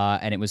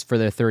 and it was for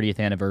their 30th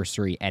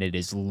anniversary, and it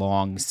is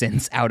long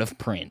since out of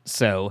print.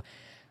 So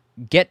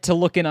get to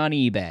looking on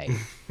eBay."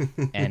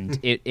 And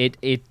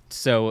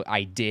so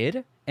I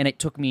did, and it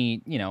took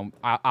me,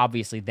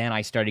 obviously then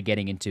I started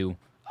getting into,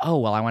 I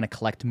want to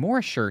collect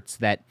more shirts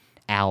that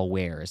Al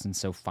wears, and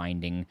so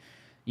finding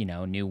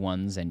new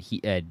ones, and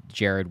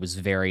Jared was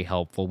very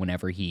helpful.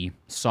 Whenever he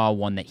saw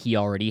one that he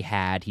already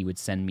had, he would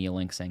send me a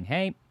link saying,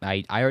 "Hey,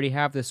 I already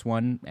have this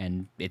one,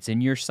 and it's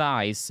in your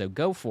size, so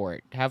go for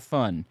it, have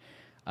fun."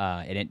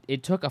 And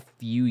it took a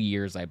few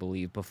years, I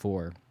believe,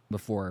 before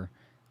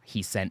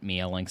he sent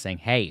me a link saying,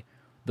 "Hey,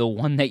 the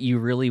one that you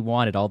really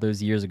wanted all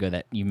those years ago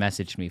that you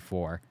messaged me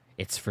for,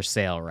 it's for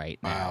sale right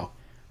now." Wow.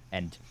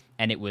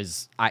 And it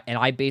was,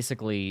 I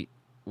basically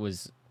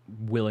was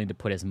willing to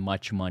put as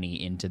much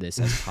money into this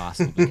as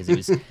possible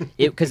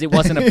because it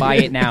wasn't a buy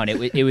it now, and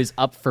it was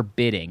up for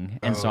bidding,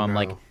 and so I'm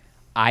like,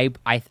 I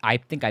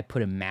think I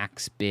put a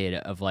max bid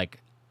of like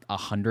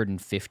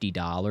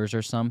 $150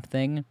 or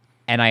something,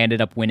 and I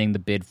ended up winning the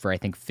bid for I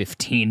think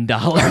 $15.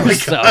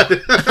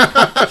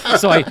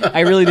 So I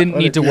really didn't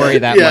need to worry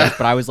that much.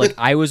 But I was like,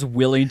 I was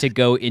willing to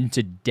go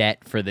into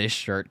debt for this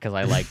shirt because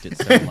I liked it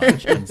so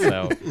much. And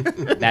so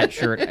that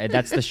shirt,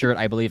 that's the shirt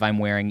I believe I'm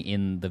wearing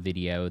in the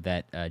video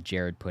that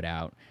Jared put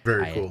out.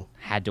 Very cool.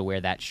 Had to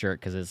wear that shirt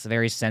because it's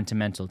very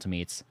sentimental to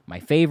me. It's my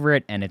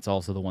favorite, and it's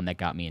also the one that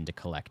got me into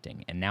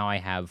collecting. And now I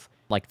have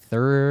like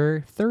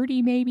 30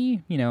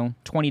 maybe,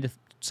 20 to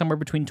somewhere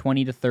between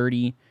 20 to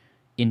 30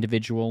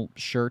 individual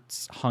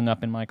shirts hung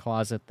up in my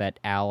closet that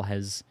Al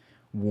has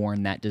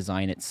worn that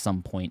design at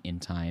some point in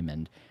time.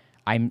 And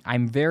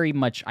I'm very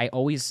much, I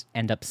always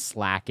end up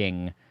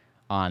slacking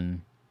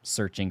on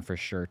searching for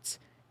shirts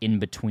in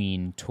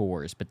between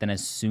tours. But then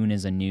as soon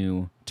as a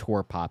new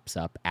tour pops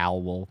up,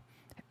 Al will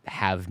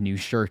have new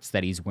shirts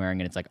that he's wearing,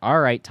 and it's like,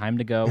 all right, time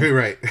to go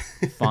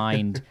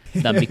find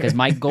them, because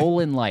my goal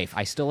in life,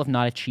 I still have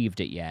not achieved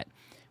it yet.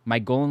 My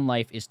goal in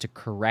life is to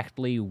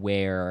correctly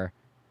wear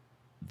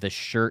the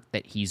shirt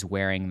that he's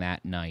wearing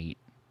that night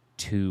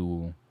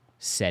to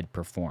said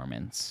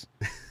performance.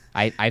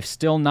 I've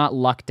still not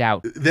lucked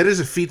out. That is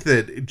a feat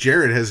that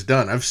Jared has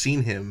done. I've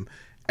seen him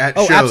at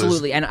shows. Oh,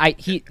 absolutely. And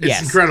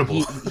it's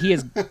incredible.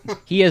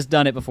 He has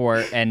done it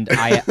before, and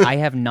I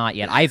have not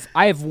yet.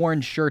 I've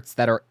worn shirts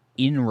that are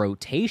in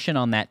rotation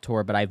on that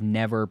tour, but I've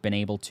never been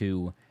able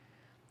to,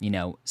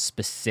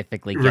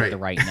 specifically get the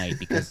right night,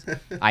 because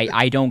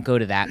I don't go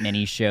to that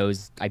many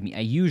shows. I mean,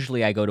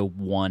 I go to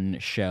one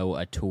show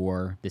a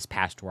tour. This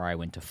past tour I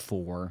went to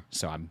 4,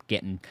 so I'm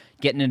getting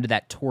into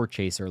that tour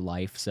chaser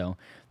life. So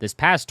this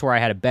past tour I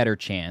had a better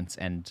chance,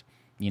 and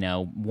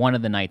one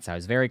of the nights I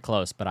was very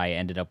close, but I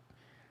ended up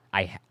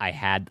I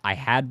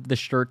had the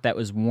shirt that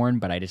was worn,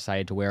 but I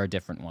decided to wear a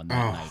different one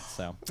that night.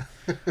 So,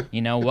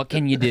 what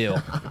can you do?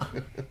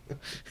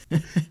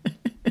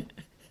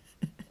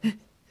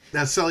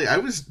 Now, Sully, I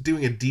was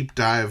doing a deep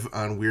dive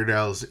on Weird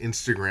Al's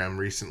Instagram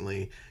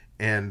recently,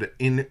 and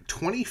in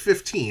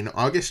 2015,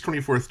 August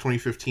 24th,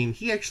 2015,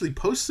 he actually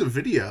posts a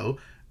video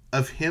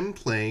of him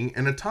playing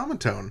an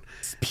otamatone.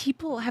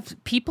 People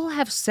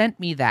have sent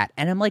me that,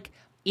 and I'm like,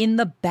 in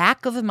the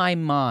back of my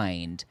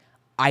mind,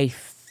 I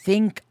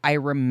think I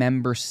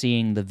remember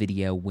seeing the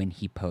video when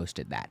he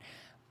posted that.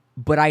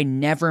 But I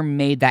never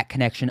made that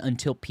connection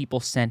until people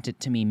sent it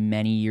to me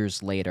many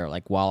years later,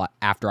 like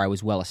after I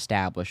was well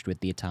established with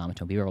the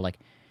otamatone. People were like,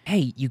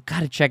 hey, you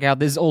got to check out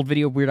this old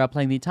video of Weird Al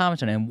playing the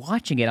otamatone. And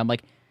watching it, I'm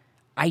like,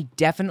 I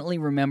definitely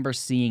remember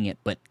seeing it,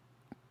 but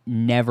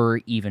never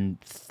even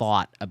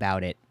thought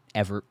about it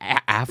ever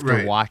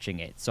after watching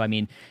it. So, I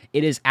mean,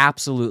 it is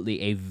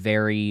absolutely a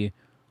very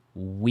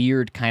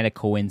weird kind of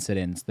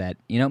coincidence that,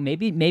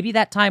 maybe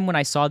that time when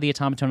I saw the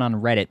otamatone on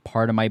Reddit,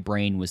 part of my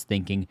brain was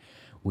thinking,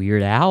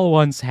 Weird Al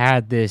once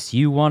had this.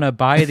 You want to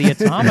buy the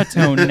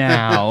otamatone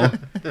now?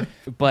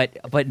 But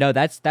no,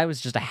 that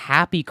was just a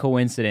happy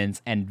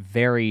coincidence, and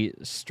very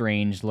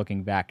strange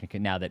looking back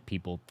now that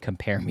people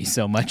compare me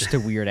so much to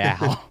Weird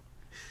Al.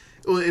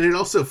 Well, and it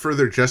also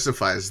further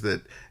justifies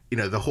that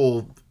the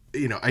whole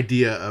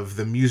idea of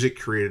the music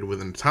created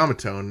with an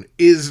otamatone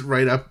is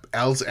right up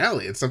Al's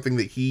alley. It's something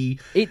that he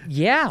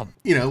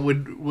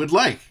would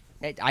like.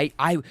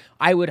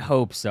 I would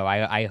hope so.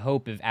 I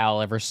hope if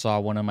Al ever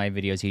saw one of my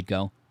videos, he'd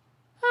go,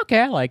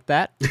 okay, I like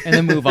that, and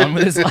then move on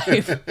with his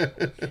life.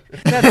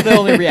 That's the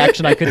only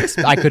reaction I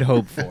could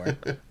hope for.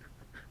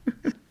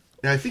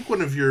 Now, I think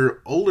one of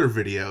your older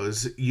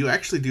videos, you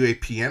actually do a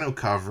piano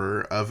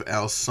cover of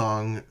Al's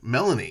song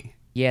Melanie.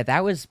 Yeah,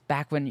 that was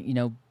back when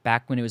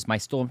it was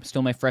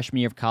still my freshman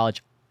year of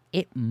college.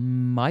 It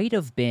might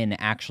have been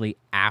actually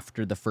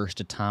after the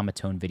first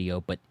otamatone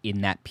video, but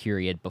in that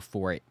period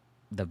before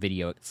the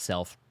video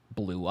itself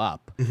blew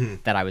up,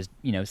 that I was,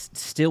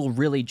 still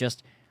really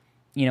just,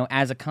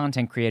 as a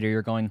content creator,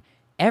 you're going,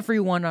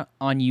 everyone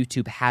on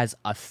YouTube has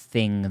a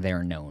thing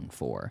they're known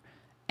for,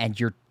 and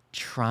you're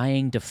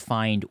trying to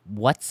find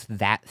what's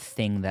that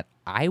thing that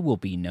I will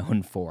be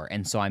known for.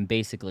 And so I'm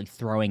basically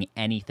throwing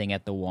anything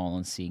at the wall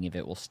and seeing if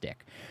it will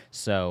stick.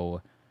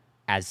 So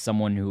as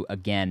someone who,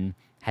 again,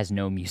 has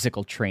no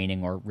musical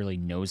training or really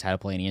knows how to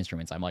play any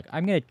instruments, I'm like,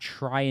 I'm going to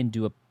try and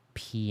do a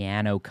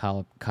piano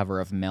cover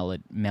of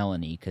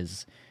Melanie,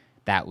 because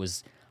that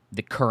was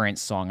the current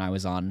song I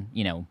was on,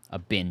 a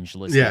binge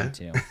listening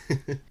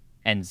to.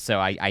 And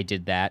so I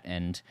did that,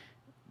 and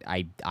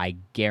I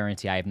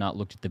guarantee I have not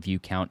looked at the view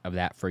count of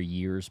that for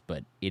years,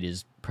 but it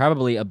is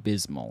probably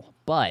abysmal.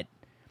 But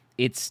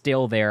it's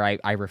still there.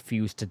 I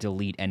refuse to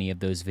delete any of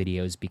those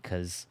videos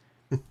because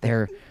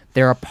they're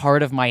a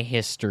part of my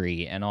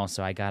history, and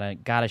also I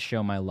gotta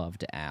show my love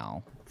to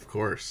Al. Of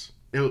course.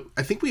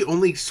 I think we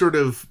only sort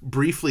of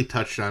briefly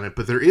touched on it,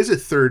 but there is a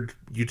third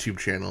YouTube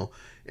channel,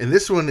 and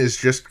this one is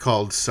just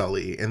called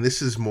Sully, and this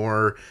is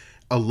more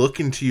a look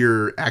into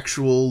your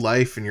actual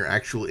life and your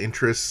actual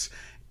interests,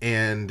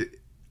 and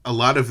a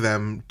lot of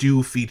them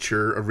do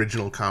feature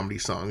original comedy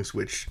songs,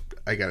 which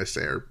I gotta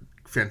say are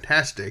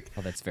fantastic.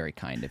 Well, that's very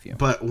kind of you.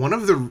 But one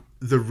of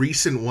the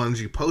recent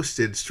ones you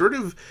posted sort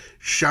of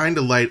shined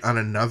a light on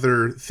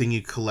another thing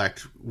you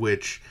collect,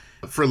 which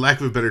for lack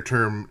of a better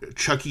term,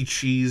 Chuck E.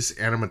 Cheese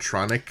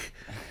animatronic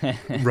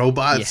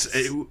robots.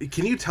 Yes.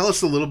 Can you tell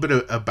us a little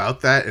bit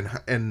about that,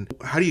 and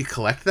how do you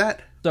collect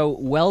that? So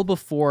well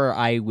before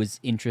I was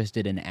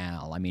interested in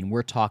Al, I mean,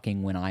 we're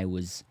talking when I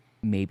was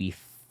maybe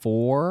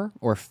 4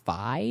 or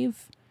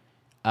 5.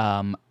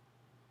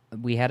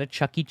 We had a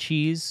Chuck E.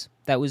 Cheese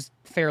that was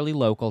fairly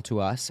local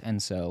to us,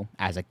 and so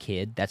as a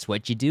kid, that's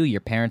what you do.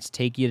 Your parents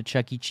take you to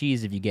Chuck E.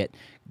 Cheese if you get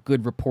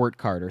good report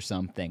card or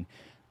something.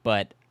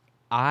 But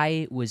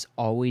I was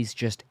always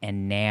just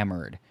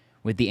enamored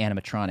with the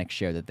animatronic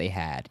show that they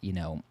had. You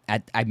know,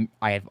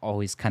 I've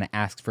always kind of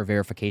asked for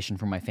verification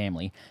from my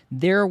family.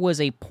 There was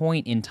a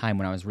point in time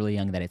when I was really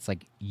young that it's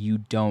like you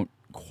don't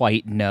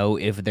quite know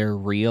if they're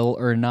real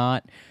or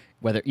not.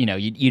 Whether, you know,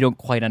 you don't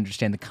quite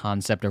understand the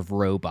concept of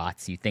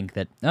robots. You think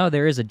that, oh,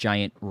 there is a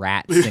giant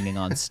rat singing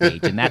on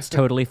stage, and that's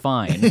totally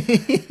fine.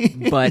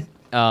 But,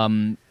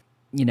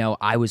 you know,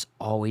 I was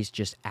always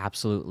just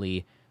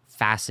absolutely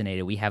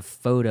fascinated. We have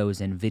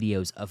photos and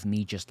videos of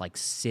me just, like,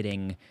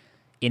 sitting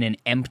in an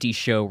empty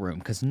showroom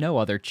because no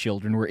other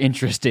children were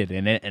interested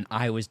in it, and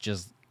I was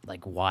just,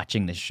 like,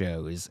 watching the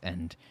shows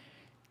and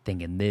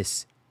thinking,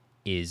 this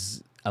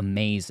is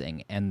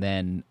amazing. And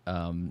then,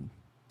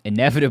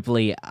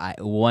 inevitably,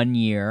 one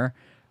year,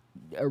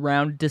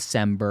 around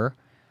December,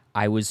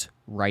 I was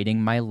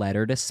writing my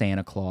letter to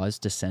Santa Claus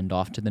to send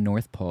off to the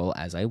North Pole,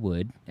 as I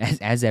would,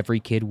 as every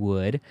kid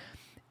would,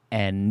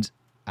 and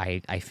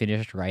I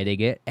finished writing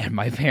it, and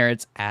my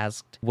parents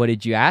asked, what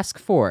did you ask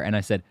for? And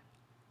I said,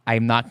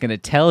 I'm not going to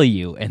tell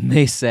you. And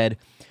they said,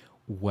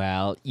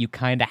 well, you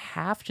kind of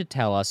have to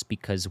tell us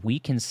because we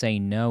can say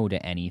no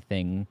to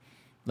anything,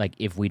 like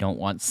if we don't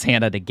want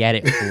Santa to get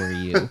it for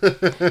you.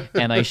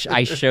 And I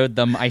showed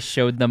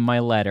them my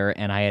letter,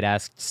 and I had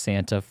asked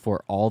Santa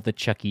for all the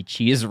Chuck E.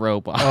 Cheese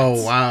robots.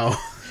 Oh, wow.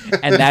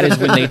 And that is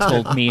when they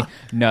told me,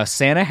 no,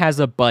 Santa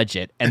has a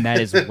budget, and that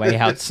is way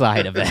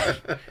outside of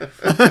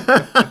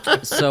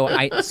that. So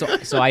I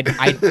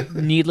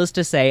needless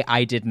to say,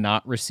 I did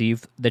not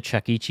receive the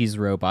Chuck E. Cheese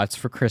robots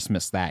for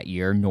Christmas that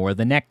year, nor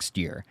the next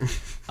year.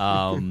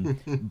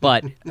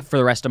 But for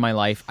the rest of my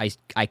life,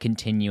 I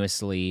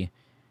continuously,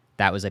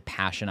 that was a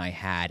passion I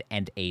had,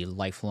 and a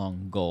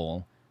lifelong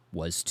goal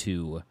was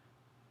to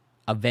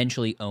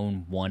eventually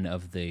own one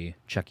of the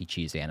Chuck E.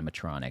 Cheese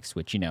animatronics,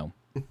 which, you know,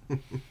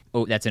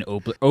 that's an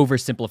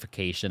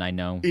oversimplification, I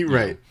know.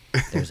 Right.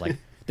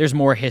 There's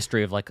more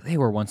history of, like, they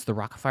were once the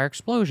Rockafire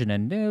explosion,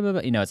 and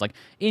you know, it's like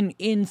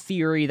in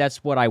theory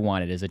that's what I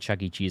wanted, is a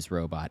Chuck E. Cheese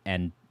robot.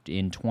 And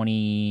in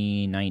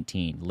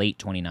 2019, late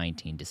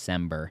 2019,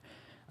 December,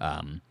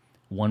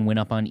 one went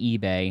up on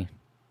eBay,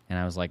 and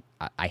I was like,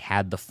 I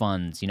had the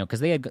funds, you know, because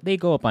they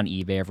go up on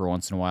eBay every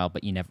once in a while,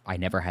 but I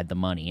never had the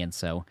money, and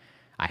so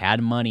I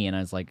had money, and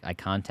I was like, I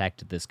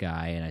contacted this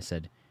guy, and I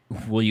said,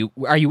 are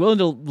you willing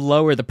to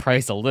lower the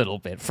price a little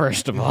bit,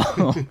 first of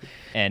all?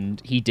 And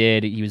he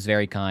did. He was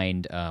very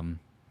kind,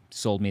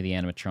 sold me the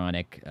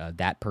animatronic.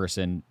 That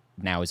person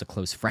now is a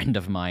close friend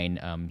of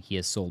mine. He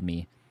has sold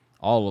me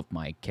all of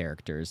my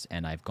characters,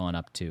 and I've gone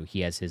up to,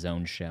 he has his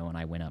own show, and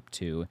I went up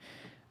to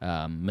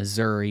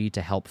Missouri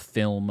to help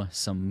film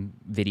some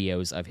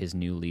videos of his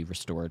newly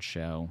restored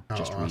show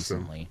just awesome.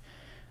 Recently.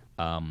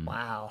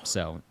 Wow.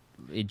 So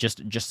it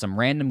just some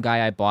random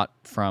guy I bought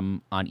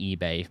from on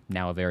eBay,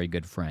 now a very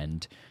good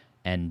friend.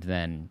 And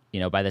then, you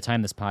know, by the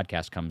time this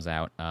podcast comes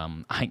out,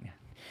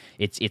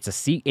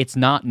 it's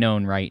not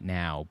known right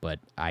now, but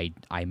I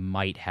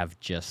might have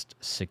just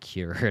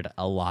secured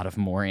a lot of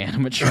more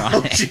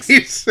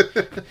animatronics.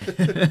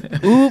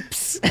 Oh,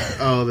 Oops.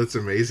 Oh, that's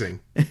amazing.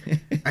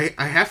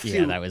 I have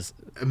to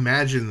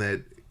imagine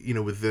that, you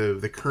know, with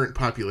the current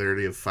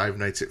popularity of Five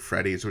Nights at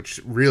Freddy's, which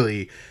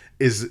really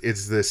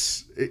is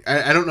this,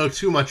 I don't know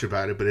too much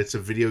about it, but it's a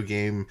video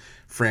game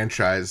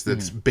franchise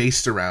that's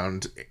based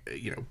around,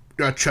 you know,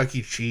 a Chuck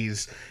E.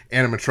 Cheese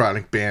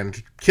animatronic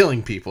band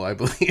killing people, I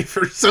believe,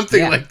 or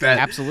something like that.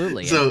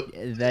 Absolutely. So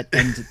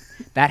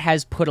that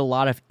has put a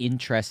lot of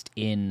interest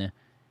in,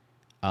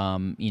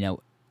 you know,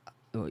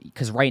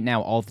 because right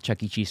now all the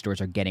Chuck E. Cheese stores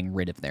are getting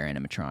rid of their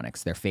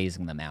animatronics. They're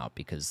phasing them out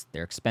because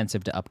they're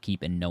expensive to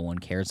upkeep and no one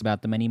cares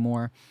about them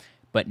anymore.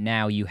 But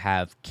now you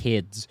have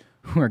kids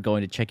who are going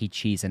to Chuck E.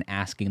 Cheese and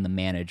asking the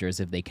managers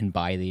if they can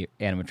buy the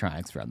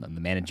animatronics from them.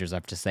 The managers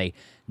have to say,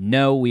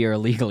 no, we are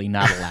legally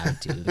not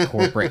allowed to. The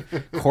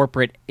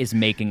corporate is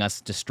making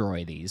us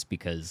destroy these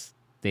because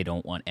they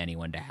don't want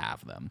anyone to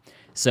have them.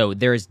 So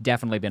there has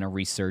definitely been a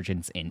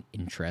resurgence in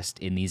interest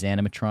in these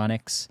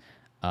animatronics,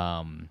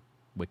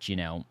 which, you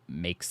know,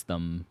 makes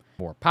them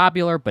more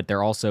popular, but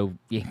they're also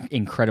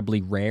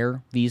incredibly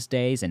rare these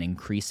days and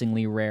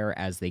increasingly rare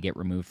as they get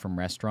removed from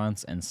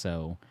restaurants. And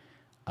so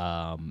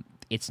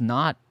it's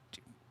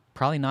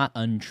probably not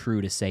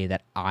untrue to say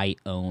that I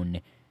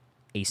own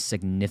a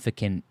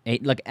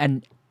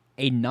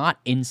not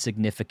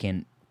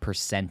insignificant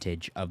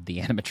percentage of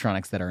the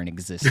animatronics that are in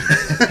existence.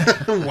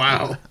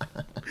 Wow.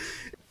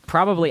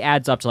 Probably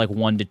adds up to like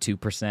 1% to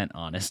 2%,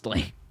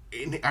 honestly.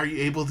 Are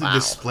you able to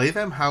display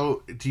them?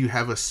 How do you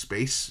have a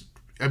space?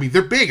 I mean,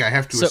 they're big, I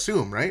have to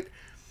assume, right?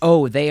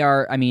 Oh, they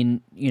are. I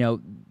mean,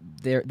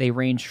 they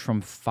range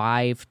from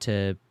 5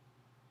 to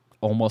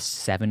almost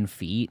 7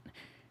 feet,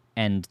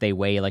 and they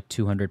weigh like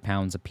 200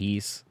 pounds a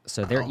piece.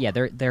 So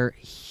they're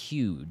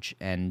huge,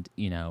 and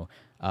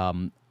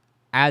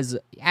as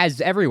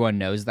everyone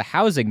knows, the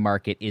housing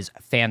market is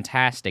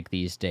fantastic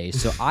these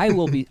days. So I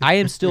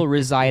am still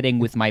residing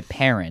with my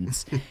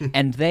parents,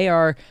 and they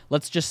are,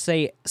 let's just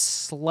say,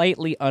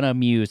 slightly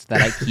unamused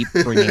that I keep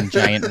bringing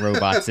giant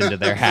robots into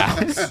their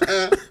house.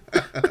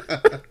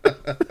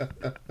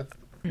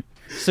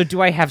 So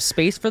do I have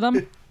space for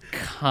them?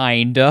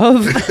 Kind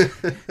of.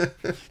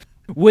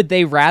 Would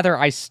they rather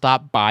I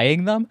stop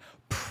buying them?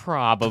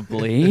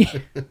 Probably.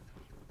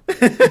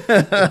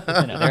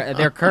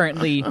 They're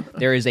currently,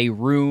 there is a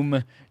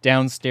room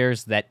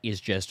downstairs that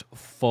is just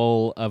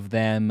full of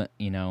them,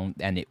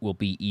 and it will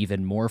be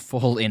even more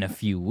full in a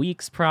few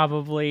weeks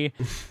probably.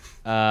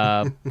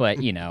 But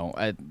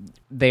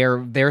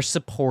they're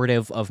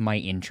supportive of my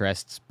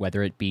interests,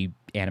 whether it be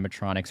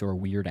animatronics or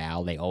Weird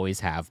Al. They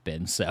always have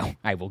been, so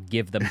I will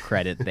give them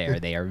credit there.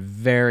 They are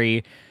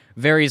very,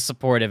 very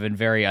supportive and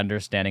very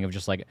understanding of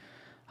just like,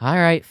 all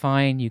right,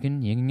 fine, you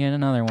can get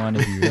another one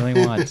if you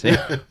really want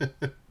to.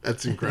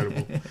 That's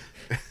incredible.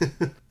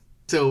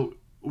 So,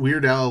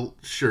 Weird Al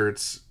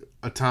shirts,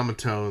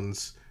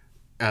 automatones,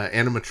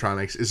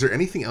 animatronics. Is there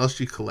anything else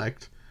you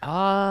collect?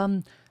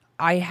 I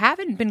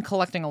haven't been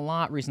collecting a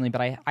lot recently, but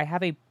I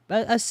have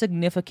a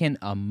significant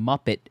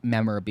Muppet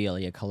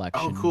memorabilia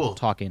collection. Oh, cool.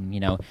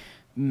 Talking,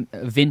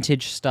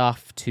 vintage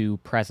stuff to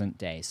present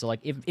day. So,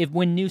 like, if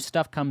when new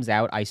stuff comes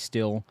out, I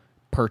still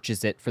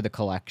purchase it for the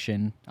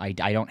collection. I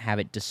don't have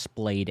it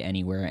displayed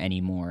anywhere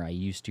anymore. I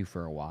used to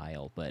for a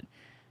while, but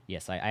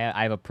yes, I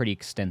have a pretty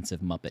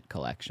extensive Muppet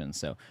collection.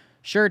 So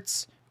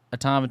shirts,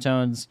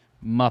 automatones,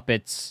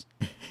 Muppets,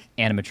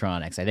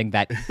 animatronics. I think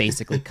that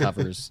basically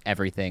covers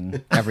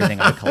everything I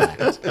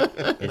collect.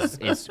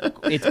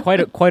 It's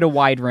quite a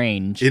wide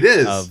range. It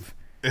is. Of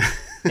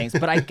things,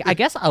 but I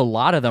guess a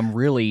lot of them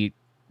really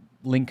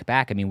link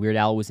back. I mean, Weird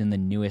Al was in the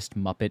newest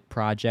Muppet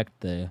project,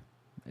 the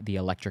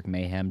Electric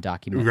Mayhem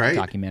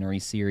documentary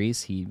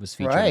series. He was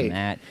featured in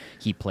that.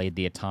 He played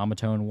the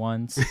Automaton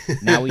once.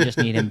 Now we just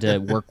need him to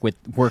work with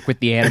the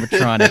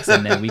animatronics,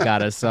 and then we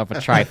got ourselves a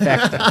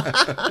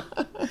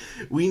trifecta.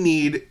 We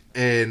need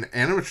an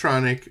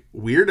animatronic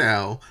Weird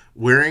Al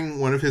wearing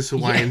one of his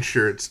Hawaiian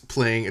shirts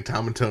playing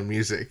Automaton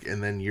music,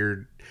 and then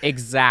you're...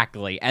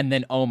 Exactly. And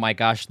then, oh my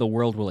gosh, the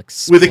world will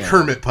explode. With a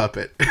Kermit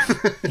puppet.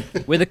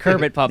 With a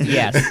Kermit puppet,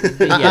 yes.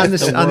 On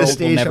the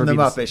stage from the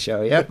Muppet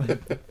Show, yep.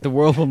 The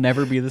world will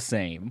never be the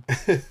same.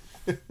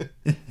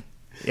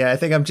 Yeah, I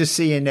think I'm just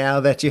seeing now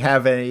that you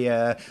have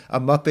a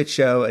Muppet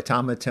Show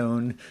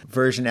automaton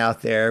version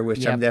out there,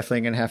 which I'm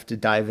definitely going to have to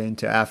dive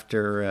into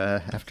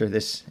after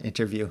this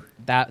interview.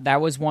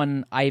 That was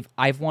one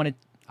I've wanted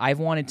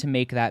to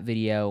make that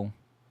video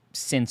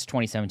since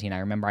 2017. I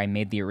remember I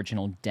made the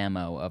original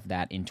demo of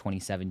that in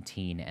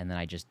 2017, and then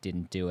I just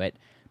didn't do it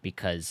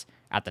because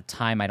at the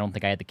time I don't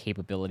think I had the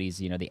capabilities,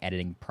 the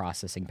editing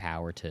processing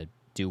power to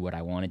do what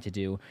I wanted to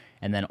do.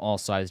 And then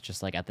also I was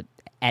just like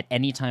at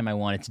any time I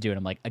wanted to do it,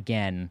 I'm like,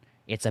 again,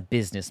 it's a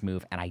business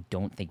move and I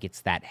don't think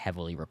it's that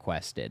heavily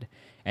requested.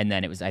 And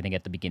then it was, I think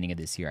at the beginning of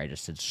this year, I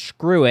just said,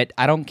 screw it.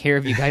 I don't care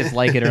if you guys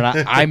like it or not.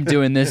 I'm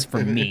doing this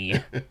for me.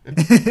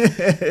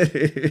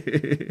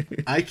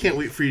 I can't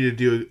wait for you to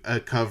do a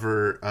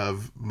cover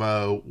of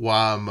Mo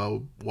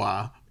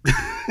Wah.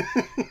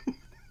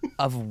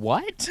 Of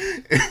what?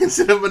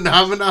 Instead of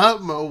Manamana,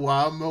 Mo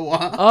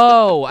Wah.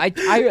 Oh,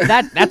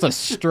 that's a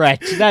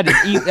stretch. That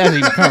doesn't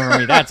even come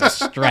from me. That's a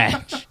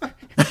stretch.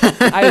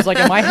 I was like,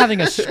 am I having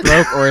a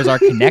stroke, or is our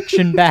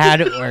connection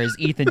bad, or is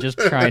Ethan just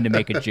trying to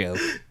make a joke?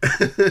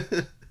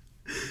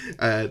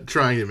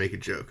 Trying to make a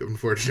joke,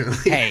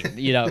 unfortunately. Hey,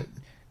 you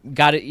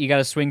got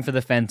to swing for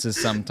the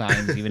fences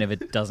sometimes, even if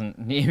it doesn't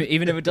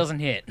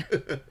hit.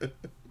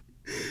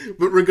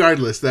 But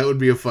regardless, that would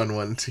be a fun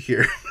one to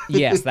hear.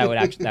 Yes, that would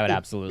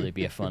absolutely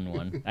be a fun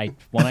one. I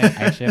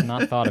actually have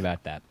not thought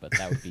about that, but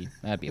that'd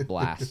be a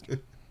blast.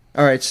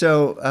 All right,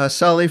 so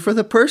Sully, for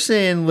the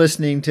person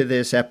listening to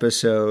this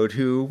episode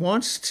who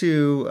wants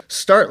to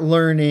start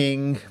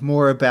learning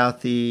more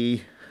about the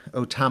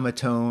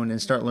automaton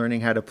and start learning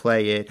how to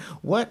play it,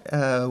 what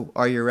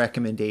are your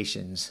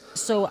recommendations?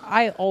 So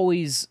I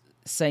always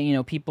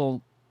say,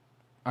 people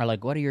are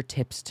like, what are your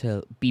tips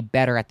to be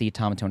better at the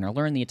automaton or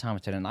learn the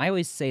automaton? And I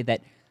always say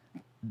that,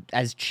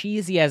 as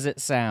cheesy as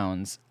it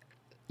sounds,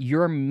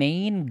 your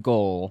main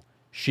goal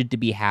should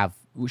be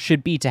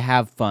to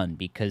have fun,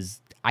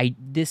 because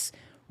this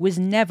was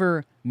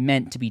never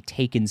meant to be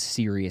taken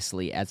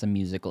seriously as a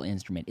musical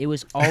instrument. It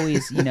was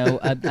always,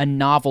 a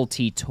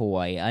novelty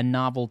toy, a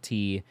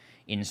novelty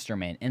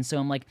instrument. And so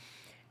I'm like,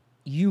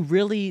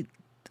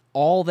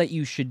 all that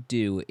you should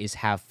do is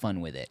have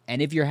fun with it.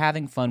 And if you're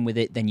having fun with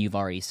it, then you've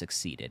already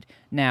succeeded.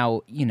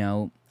 Now,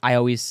 I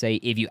always say,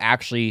 if you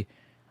actually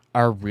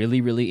are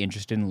really, really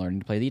interested in learning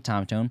to play the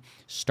automaton,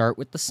 start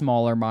with the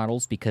smaller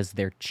models because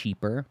they're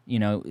cheaper. You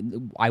know,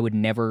 I would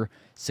never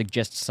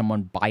suggest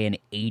someone buy an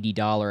 $80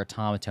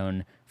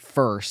 automaton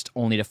first,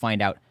 only to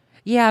find out,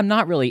 yeah, I'm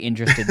not really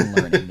interested in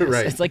learning this.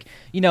 Right. It's like,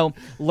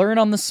 learn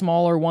on the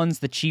smaller ones,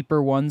 the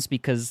cheaper ones,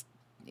 because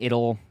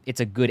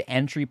it's a good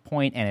entry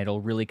point, and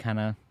it'll really kind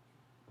of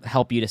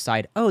help you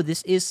decide, oh,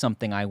 this is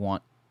something I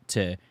want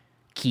to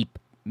keep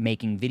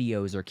making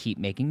videos or keep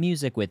making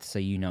music with, so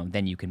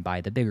then you can buy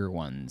the bigger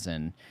ones.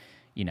 And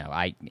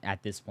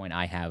at this point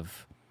I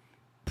have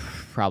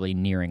probably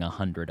nearing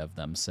 100 of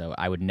them, so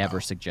I would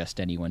never suggest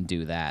anyone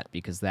do that,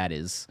 because that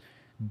is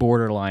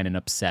borderline an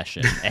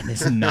obsession and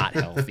is not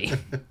healthy.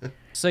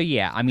 So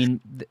yeah, I mean,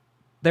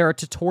 there are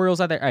tutorials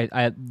out there.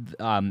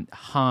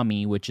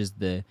 Hami, which is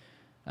the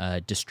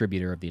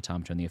distributor of the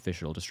automaton, the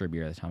official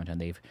distributor of the automaton,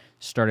 they've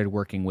started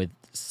working with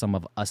some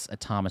of us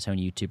automaton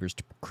YouTubers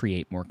to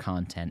create more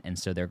content, and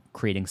so they're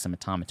creating some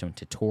automaton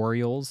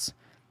tutorials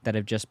that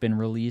have just been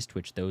released,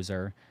 which those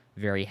are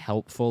very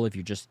helpful if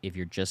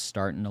you're just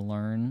starting to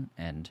learn.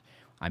 And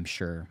I'm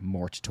sure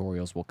more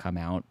tutorials will come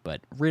out,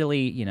 but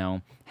really,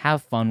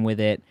 have fun with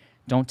it.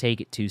 Don't take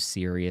it too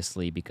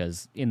seriously,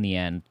 because in the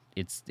end,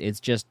 it's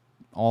just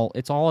all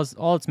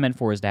it's meant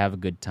for is to have a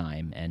good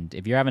time, and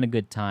if you're having a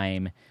good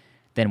time,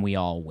 then we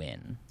all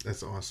win.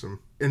 That's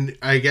awesome. And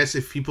I guess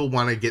if people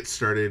want to get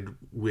started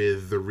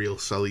with The Real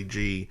Sully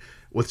G,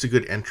 what's a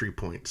good entry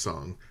point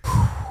song?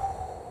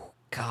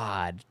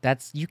 God,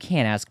 you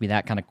can't ask me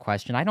that kind of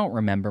question. I don't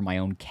remember my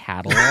own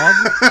catalog.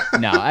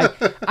 No, I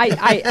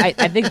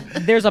think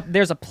there's a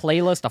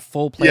playlist, a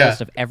full playlist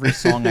of every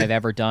song I've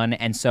ever done,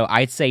 and so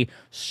I'd say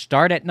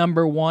start at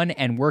number 1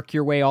 and work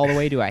your way all the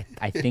way to I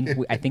think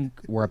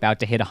we're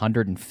about to hit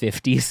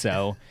 150.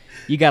 So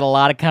you got a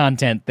lot of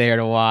content there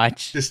to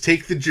watch. Just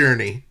take the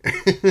journey.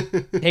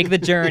 Take the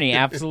journey,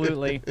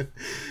 absolutely.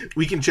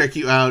 We can check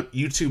you out,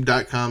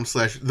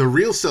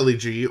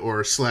 youtube.com/TheRealSullyG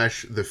or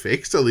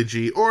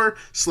 /TheFakeSullyG or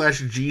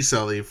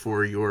 /GSully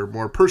for your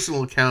more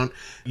personal account.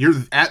 You're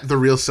at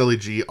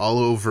TheRealSullyG all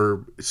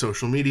over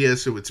social media,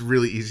 so it's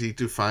really easy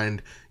to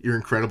find your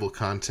incredible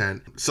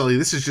content. Sully,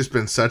 this has just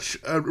been such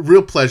a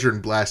real pleasure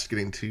and blast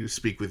getting to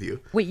speak with you.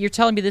 Wait, you're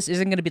telling me this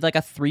isn't going to be like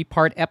a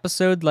 3-part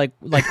episode like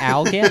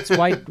Al gets?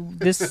 Why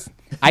this?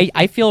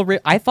 I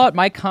thought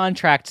my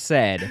contract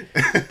said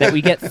that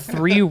we get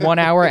 3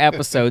 1-hour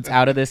episodes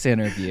out of this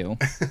interview.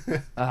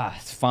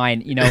 It's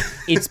fine.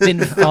 It's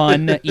been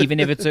fun, even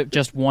if it's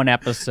just one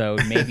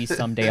episode. Maybe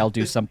someday I'll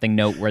do something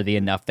noteworthy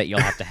enough that you'll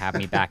have to have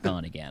me back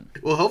on again.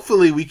 Well,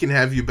 hopefully we can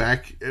have you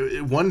back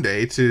one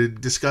day to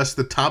discuss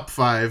the top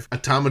 5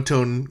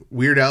 Otamatone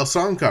Weird Al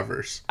song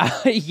covers.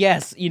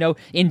 Yes,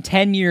 in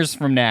 10 years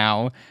from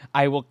now,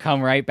 I will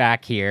come right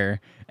back here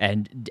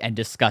and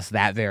discuss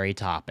that very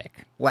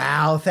topic.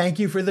 Wow, thank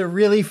you for the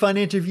really fun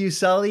interview,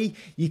 Sully.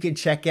 You can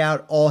check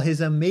out all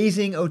his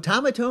amazing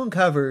Otamatone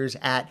covers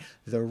at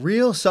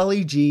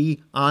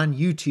TheRealSullyG on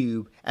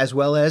YouTube, as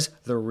well as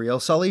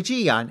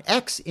TheRealSullyG on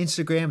X,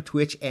 Instagram,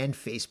 Twitch, and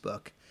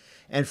Facebook.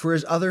 And for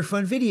his other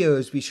fun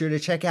videos, be sure to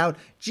check out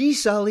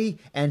GSully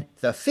and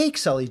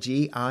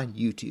TheFakeSullyG on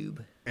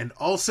YouTube. And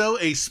also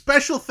a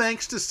special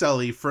thanks to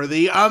Sully for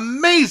the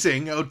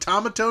amazing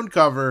Otamatone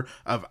cover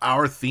of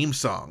our theme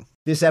song.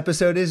 This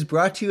episode is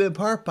brought to you in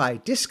part by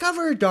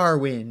Discover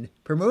Darwin,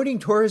 promoting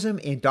tourism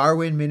in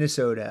Darwin,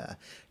 Minnesota.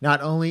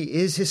 Not only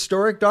is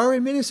historic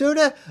Darwin,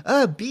 Minnesota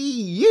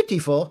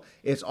beautiful,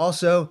 it's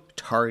also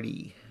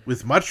tardy.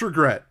 With much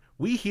regret,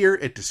 we here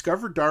at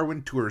Discover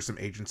Darwin Tourism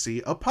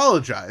Agency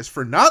apologize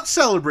for not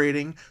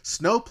celebrating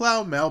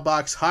Snowplow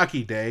Mailbox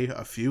Hockey Day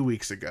a few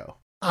weeks ago.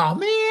 Oh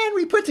man,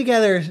 we put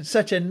together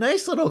such a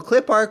nice little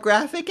clip art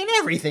graphic and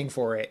everything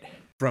for it.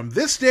 From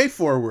this day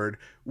forward,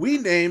 we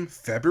name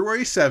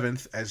February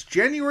 7th as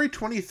January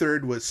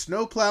 23rd was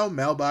Snowplow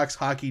Mailbox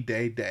Hockey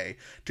Day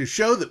to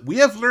show that we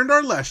have learned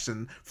our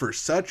lesson for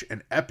such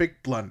an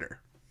epic blunder.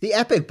 The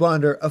epic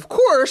blunder, of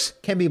course,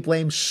 can be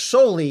blamed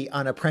solely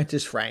on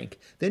Apprentice Frank,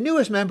 the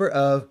newest member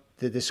of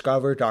the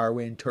Discover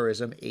Darwin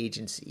Tourism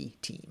Agency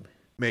team.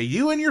 May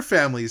you and your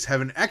families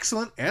have an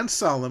excellent and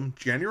solemn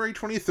January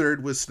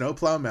 23rd was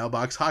Snowplow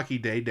Mailbox Hockey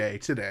Day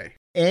today.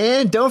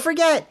 And don't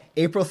forget,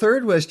 April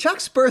 3rd was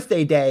Chuck's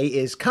birthday day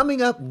is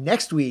coming up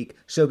next week,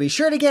 so be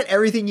sure to get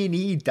everything you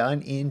need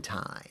done in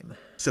time.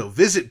 So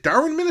visit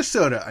Darwin,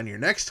 Minnesota on your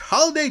next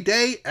holiday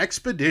day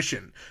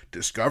expedition.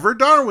 Discover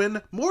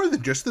Darwin more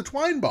than just the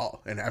twine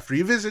ball. And after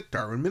you visit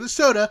Darwin,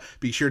 Minnesota,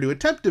 be sure to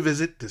attempt to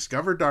visit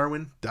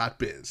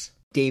discoverdarwin.biz.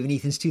 Dave and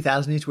Ethan's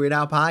 2000 Inch Weird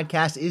Al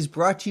podcast is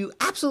brought to you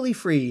absolutely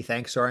free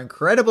thanks to our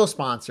incredible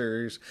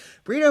sponsors,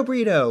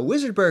 Burrito,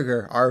 Wizard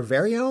Burger, our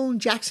very own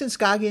Jackson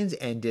Scoggins,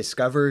 and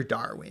Discover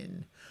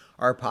Darwin.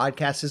 Our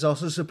podcast is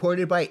also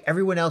supported by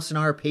everyone else in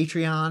our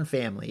Patreon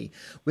family,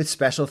 with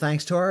special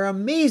thanks to our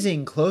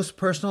amazing close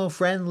personal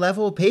friend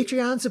level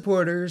Patreon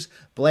supporters,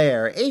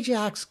 Blair,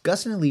 Ajax,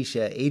 Gus and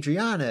Alicia,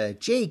 Adriana,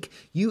 Jake,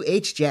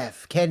 UH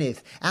Jeff,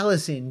 Kenneth,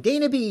 Allison,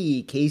 Dana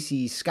B,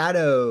 Casey,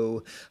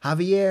 Scotto,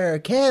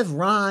 Javier, Kev,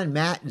 Ron,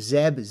 Matt,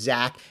 Zeb,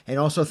 Zach, and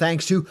also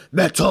thanks to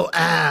Metal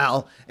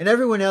Al and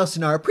everyone else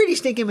in our pretty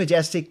stinking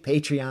majestic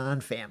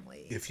Patreon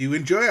family. If you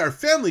enjoy our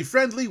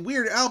family-friendly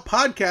Weird Al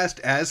podcast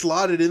as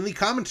lauded in the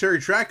commentary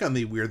track on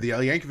the Weird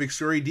Al Yankovic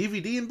Story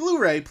DVD and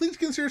Blu-ray, please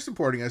consider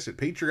supporting us at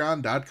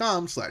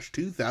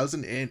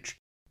patreon.com/2000inch.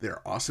 There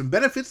are awesome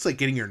benefits like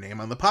getting your name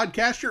on the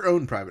podcast, your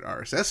own private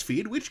RSS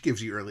feed, which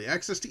gives you early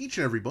access to each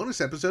and every bonus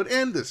episode,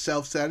 and the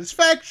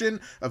self-satisfaction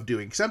of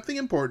doing something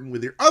important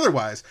with your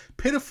otherwise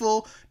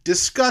pitiful,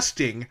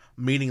 disgusting,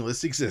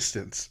 meaningless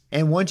existence.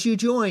 And once you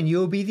join,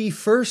 you'll be the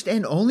first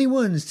and only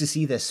ones to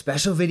see the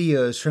special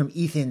videos from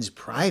Ethan's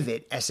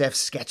private SF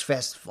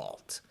Sketchfest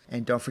vault.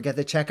 And don't forget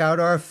to check out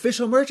our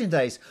official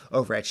merchandise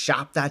over at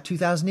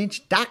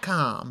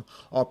shop.2000inch.com.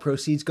 All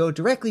proceeds go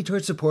directly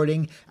towards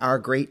supporting our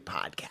great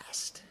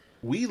podcast.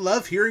 We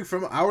love hearing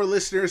from our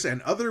listeners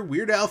and other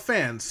Weird Al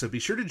fans, so be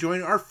sure to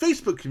join our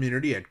Facebook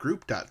community at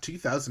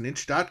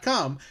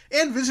group.2000inch.com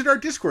and visit our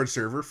Discord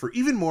server for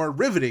even more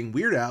riveting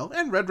Weird Al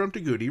and Red Rum to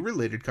Goody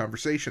related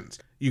conversations.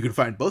 You can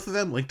find both of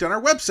them linked on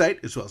our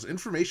website, as well as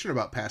information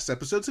about past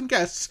episodes and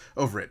guests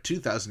over at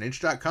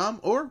 2000inch.com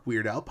or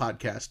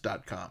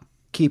weirdalpodcast.com.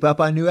 Keep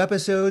up on new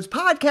episodes,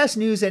 podcast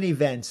news, and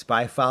events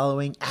by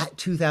following at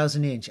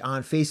 2000inch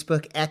on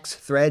Facebook, X,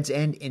 Threads,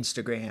 and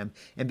Instagram.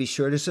 And be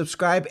sure to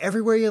subscribe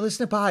everywhere you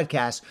listen to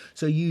podcasts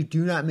so you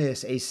do not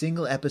miss a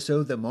single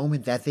episode the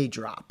moment that they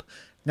drop.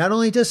 Not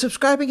only does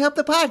subscribing help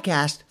the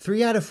podcast,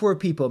 3 out of 4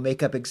 people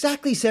make up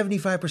exactly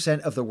 75%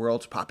 of the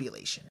world's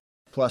population.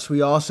 Plus,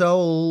 we also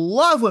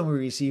love when we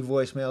receive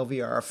voicemail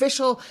via our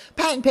official,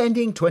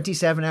 patent-pending,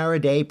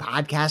 27-hour-a-day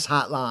podcast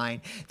hotline.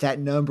 That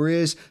number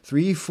is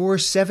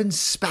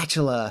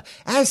 347-SPATULA,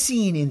 as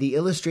seen in the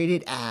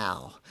Illustrated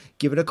Al.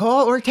 Give it a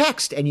call or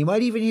text, and you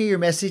might even hear your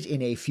message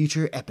in a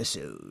future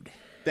episode.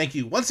 Thank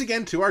you once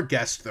again to our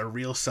guest,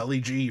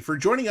 TheRealSullyG, for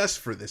joining us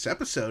for this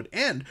episode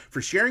and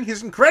for sharing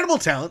his incredible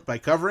talent by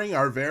covering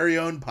our very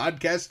own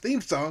podcast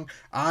theme song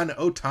on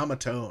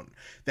Otamatone.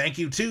 Thank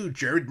you to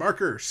Jared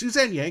Marker,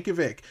 Suzanne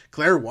Yankovic,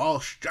 Claire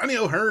Walsh, Johnny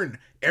O'Hearn,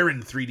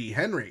 Aaron 3D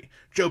Henry,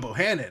 Joe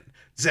Bohannon,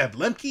 Zeb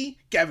Lemke,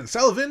 Gavin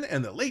Sullivan,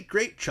 and the late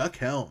great Chuck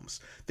Helms.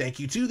 Thank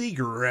you to the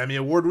Grammy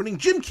Award-winning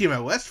Jim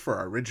Kimo West for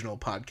our original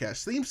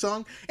podcast theme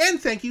song,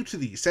 and thank you to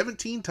the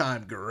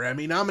 17-time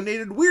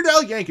Grammy-nominated Weird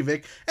Al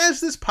Yankovic,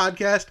 as this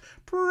podcast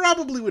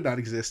probably would not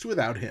exist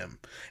without him.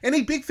 And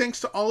a big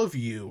thanks to all of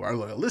you, our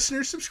loyal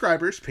listeners,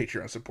 subscribers,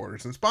 Patreon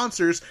supporters, and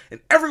sponsors,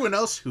 and everyone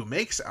else who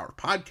makes our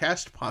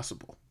podcast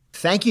possible.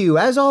 Thank you,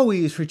 as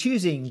always, for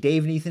choosing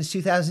Dave and Ethan's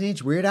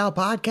 2000-inch Weird Al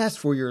podcast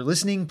for your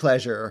listening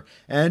pleasure.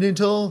 And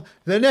until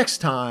the next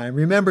time,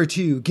 remember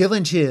to gill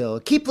and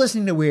chill, keep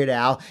listening to Weird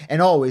Al, and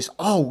always,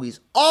 always,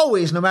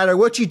 always, no matter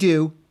what you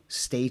do,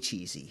 stay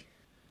cheesy.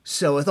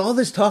 So with all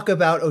this talk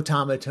about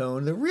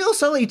Otamatone, the real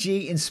Sully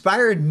G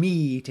inspired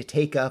me to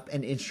take up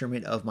an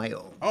instrument of my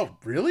own. Oh,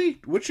 really?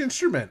 Which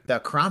instrument? The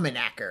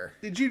Kromenacker.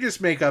 Did you just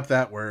make up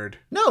that word?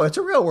 No, it's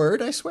a real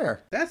word, I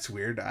swear. That's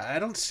weird. I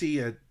don't see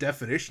a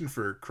definition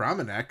for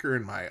Kromenacker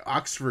in my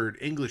Oxford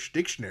English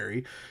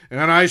Dictionary, and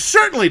I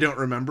certainly don't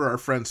remember our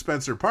friend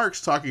Spencer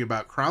Parks talking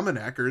about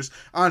Kromenackers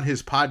on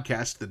his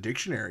podcast, The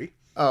Dictionary.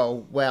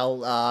 Oh,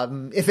 well,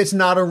 if it's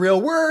not a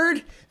real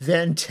word,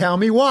 then tell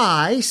me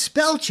why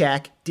spell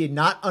check did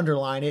not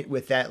underline it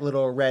with that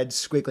little red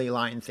squiggly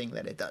line thing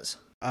that it does.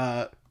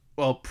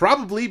 Well,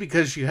 probably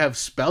because you have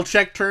spell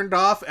check turned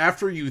off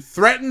after you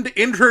threatened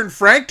intern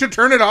Frank to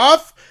turn it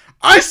off.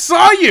 I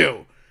saw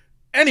you!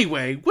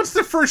 Anyway, what's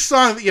the first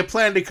song that you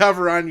plan to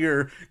cover on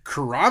your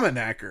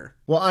Kromenacker?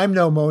 Well, I'm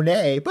no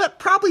Monet, but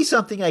probably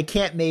something I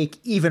can't make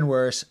even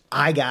worse.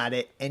 I got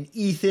it. An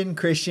Ethan,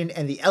 Christian,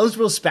 and the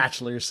Eligible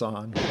Spatulars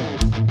song.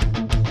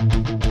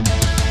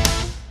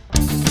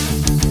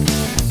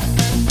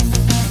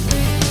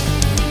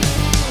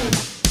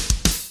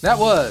 That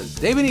was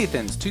Dave and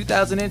Ethan's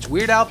 2000-inch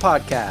Weird Al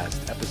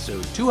podcast,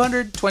 episode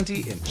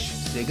 220-inch.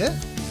 Zigga,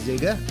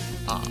 zigga,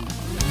 ah.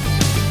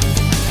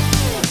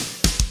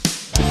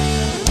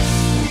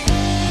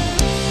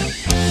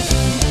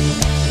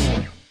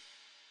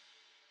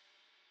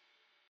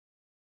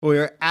 We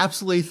are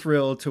absolutely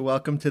thrilled to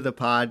welcome to the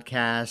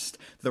podcast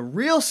the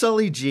real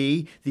Sully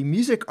G, the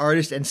music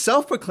artist and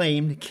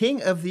self-proclaimed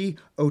king of the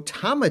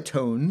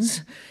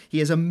Otamatones. He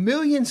has 1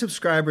 million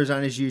subscribers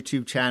on his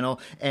YouTube channel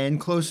and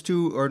close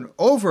to or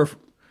over.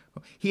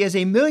 He has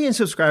 1 million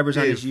subscribers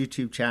on his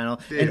YouTube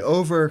channel and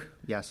over.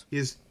 Yes, he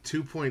has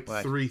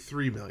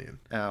 2.33 million.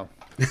 Oh,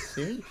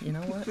 see, you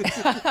know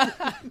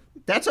what?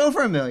 That's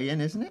over 1 million,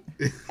 isn't it?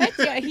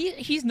 Yeah,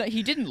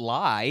 he didn't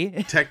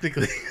lie.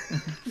 Technically.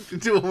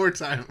 Do it one more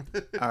time.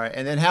 All right,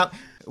 and then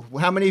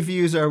how many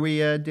views are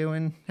we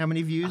doing? How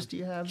many views do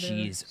you have there?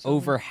 Jeez,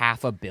 over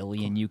 500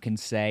 million, you can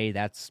say.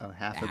 That's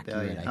half accurate, a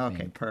billion. I Okay,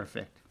 think.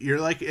 perfect. You're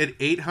like at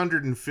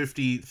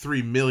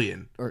 853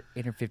 million. Or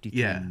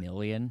 853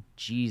 million?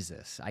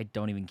 Jesus. I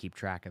don't even keep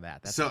track of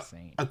that. That's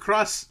insane.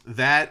 Across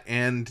that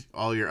and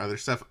all your other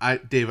stuff,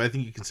 Dave, I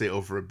think you can say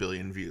over 1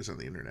 billion views on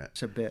the internet.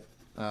 It's a bit.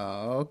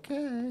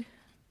 Okay.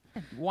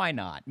 Why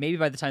not? Maybe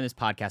by the time this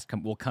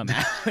podcast will come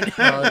out,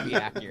 it'll be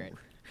accurate.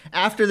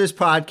 After this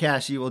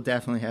podcast, you will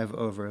definitely have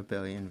over 1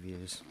 billion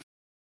views.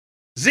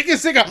 Zigga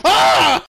zigga! Ah!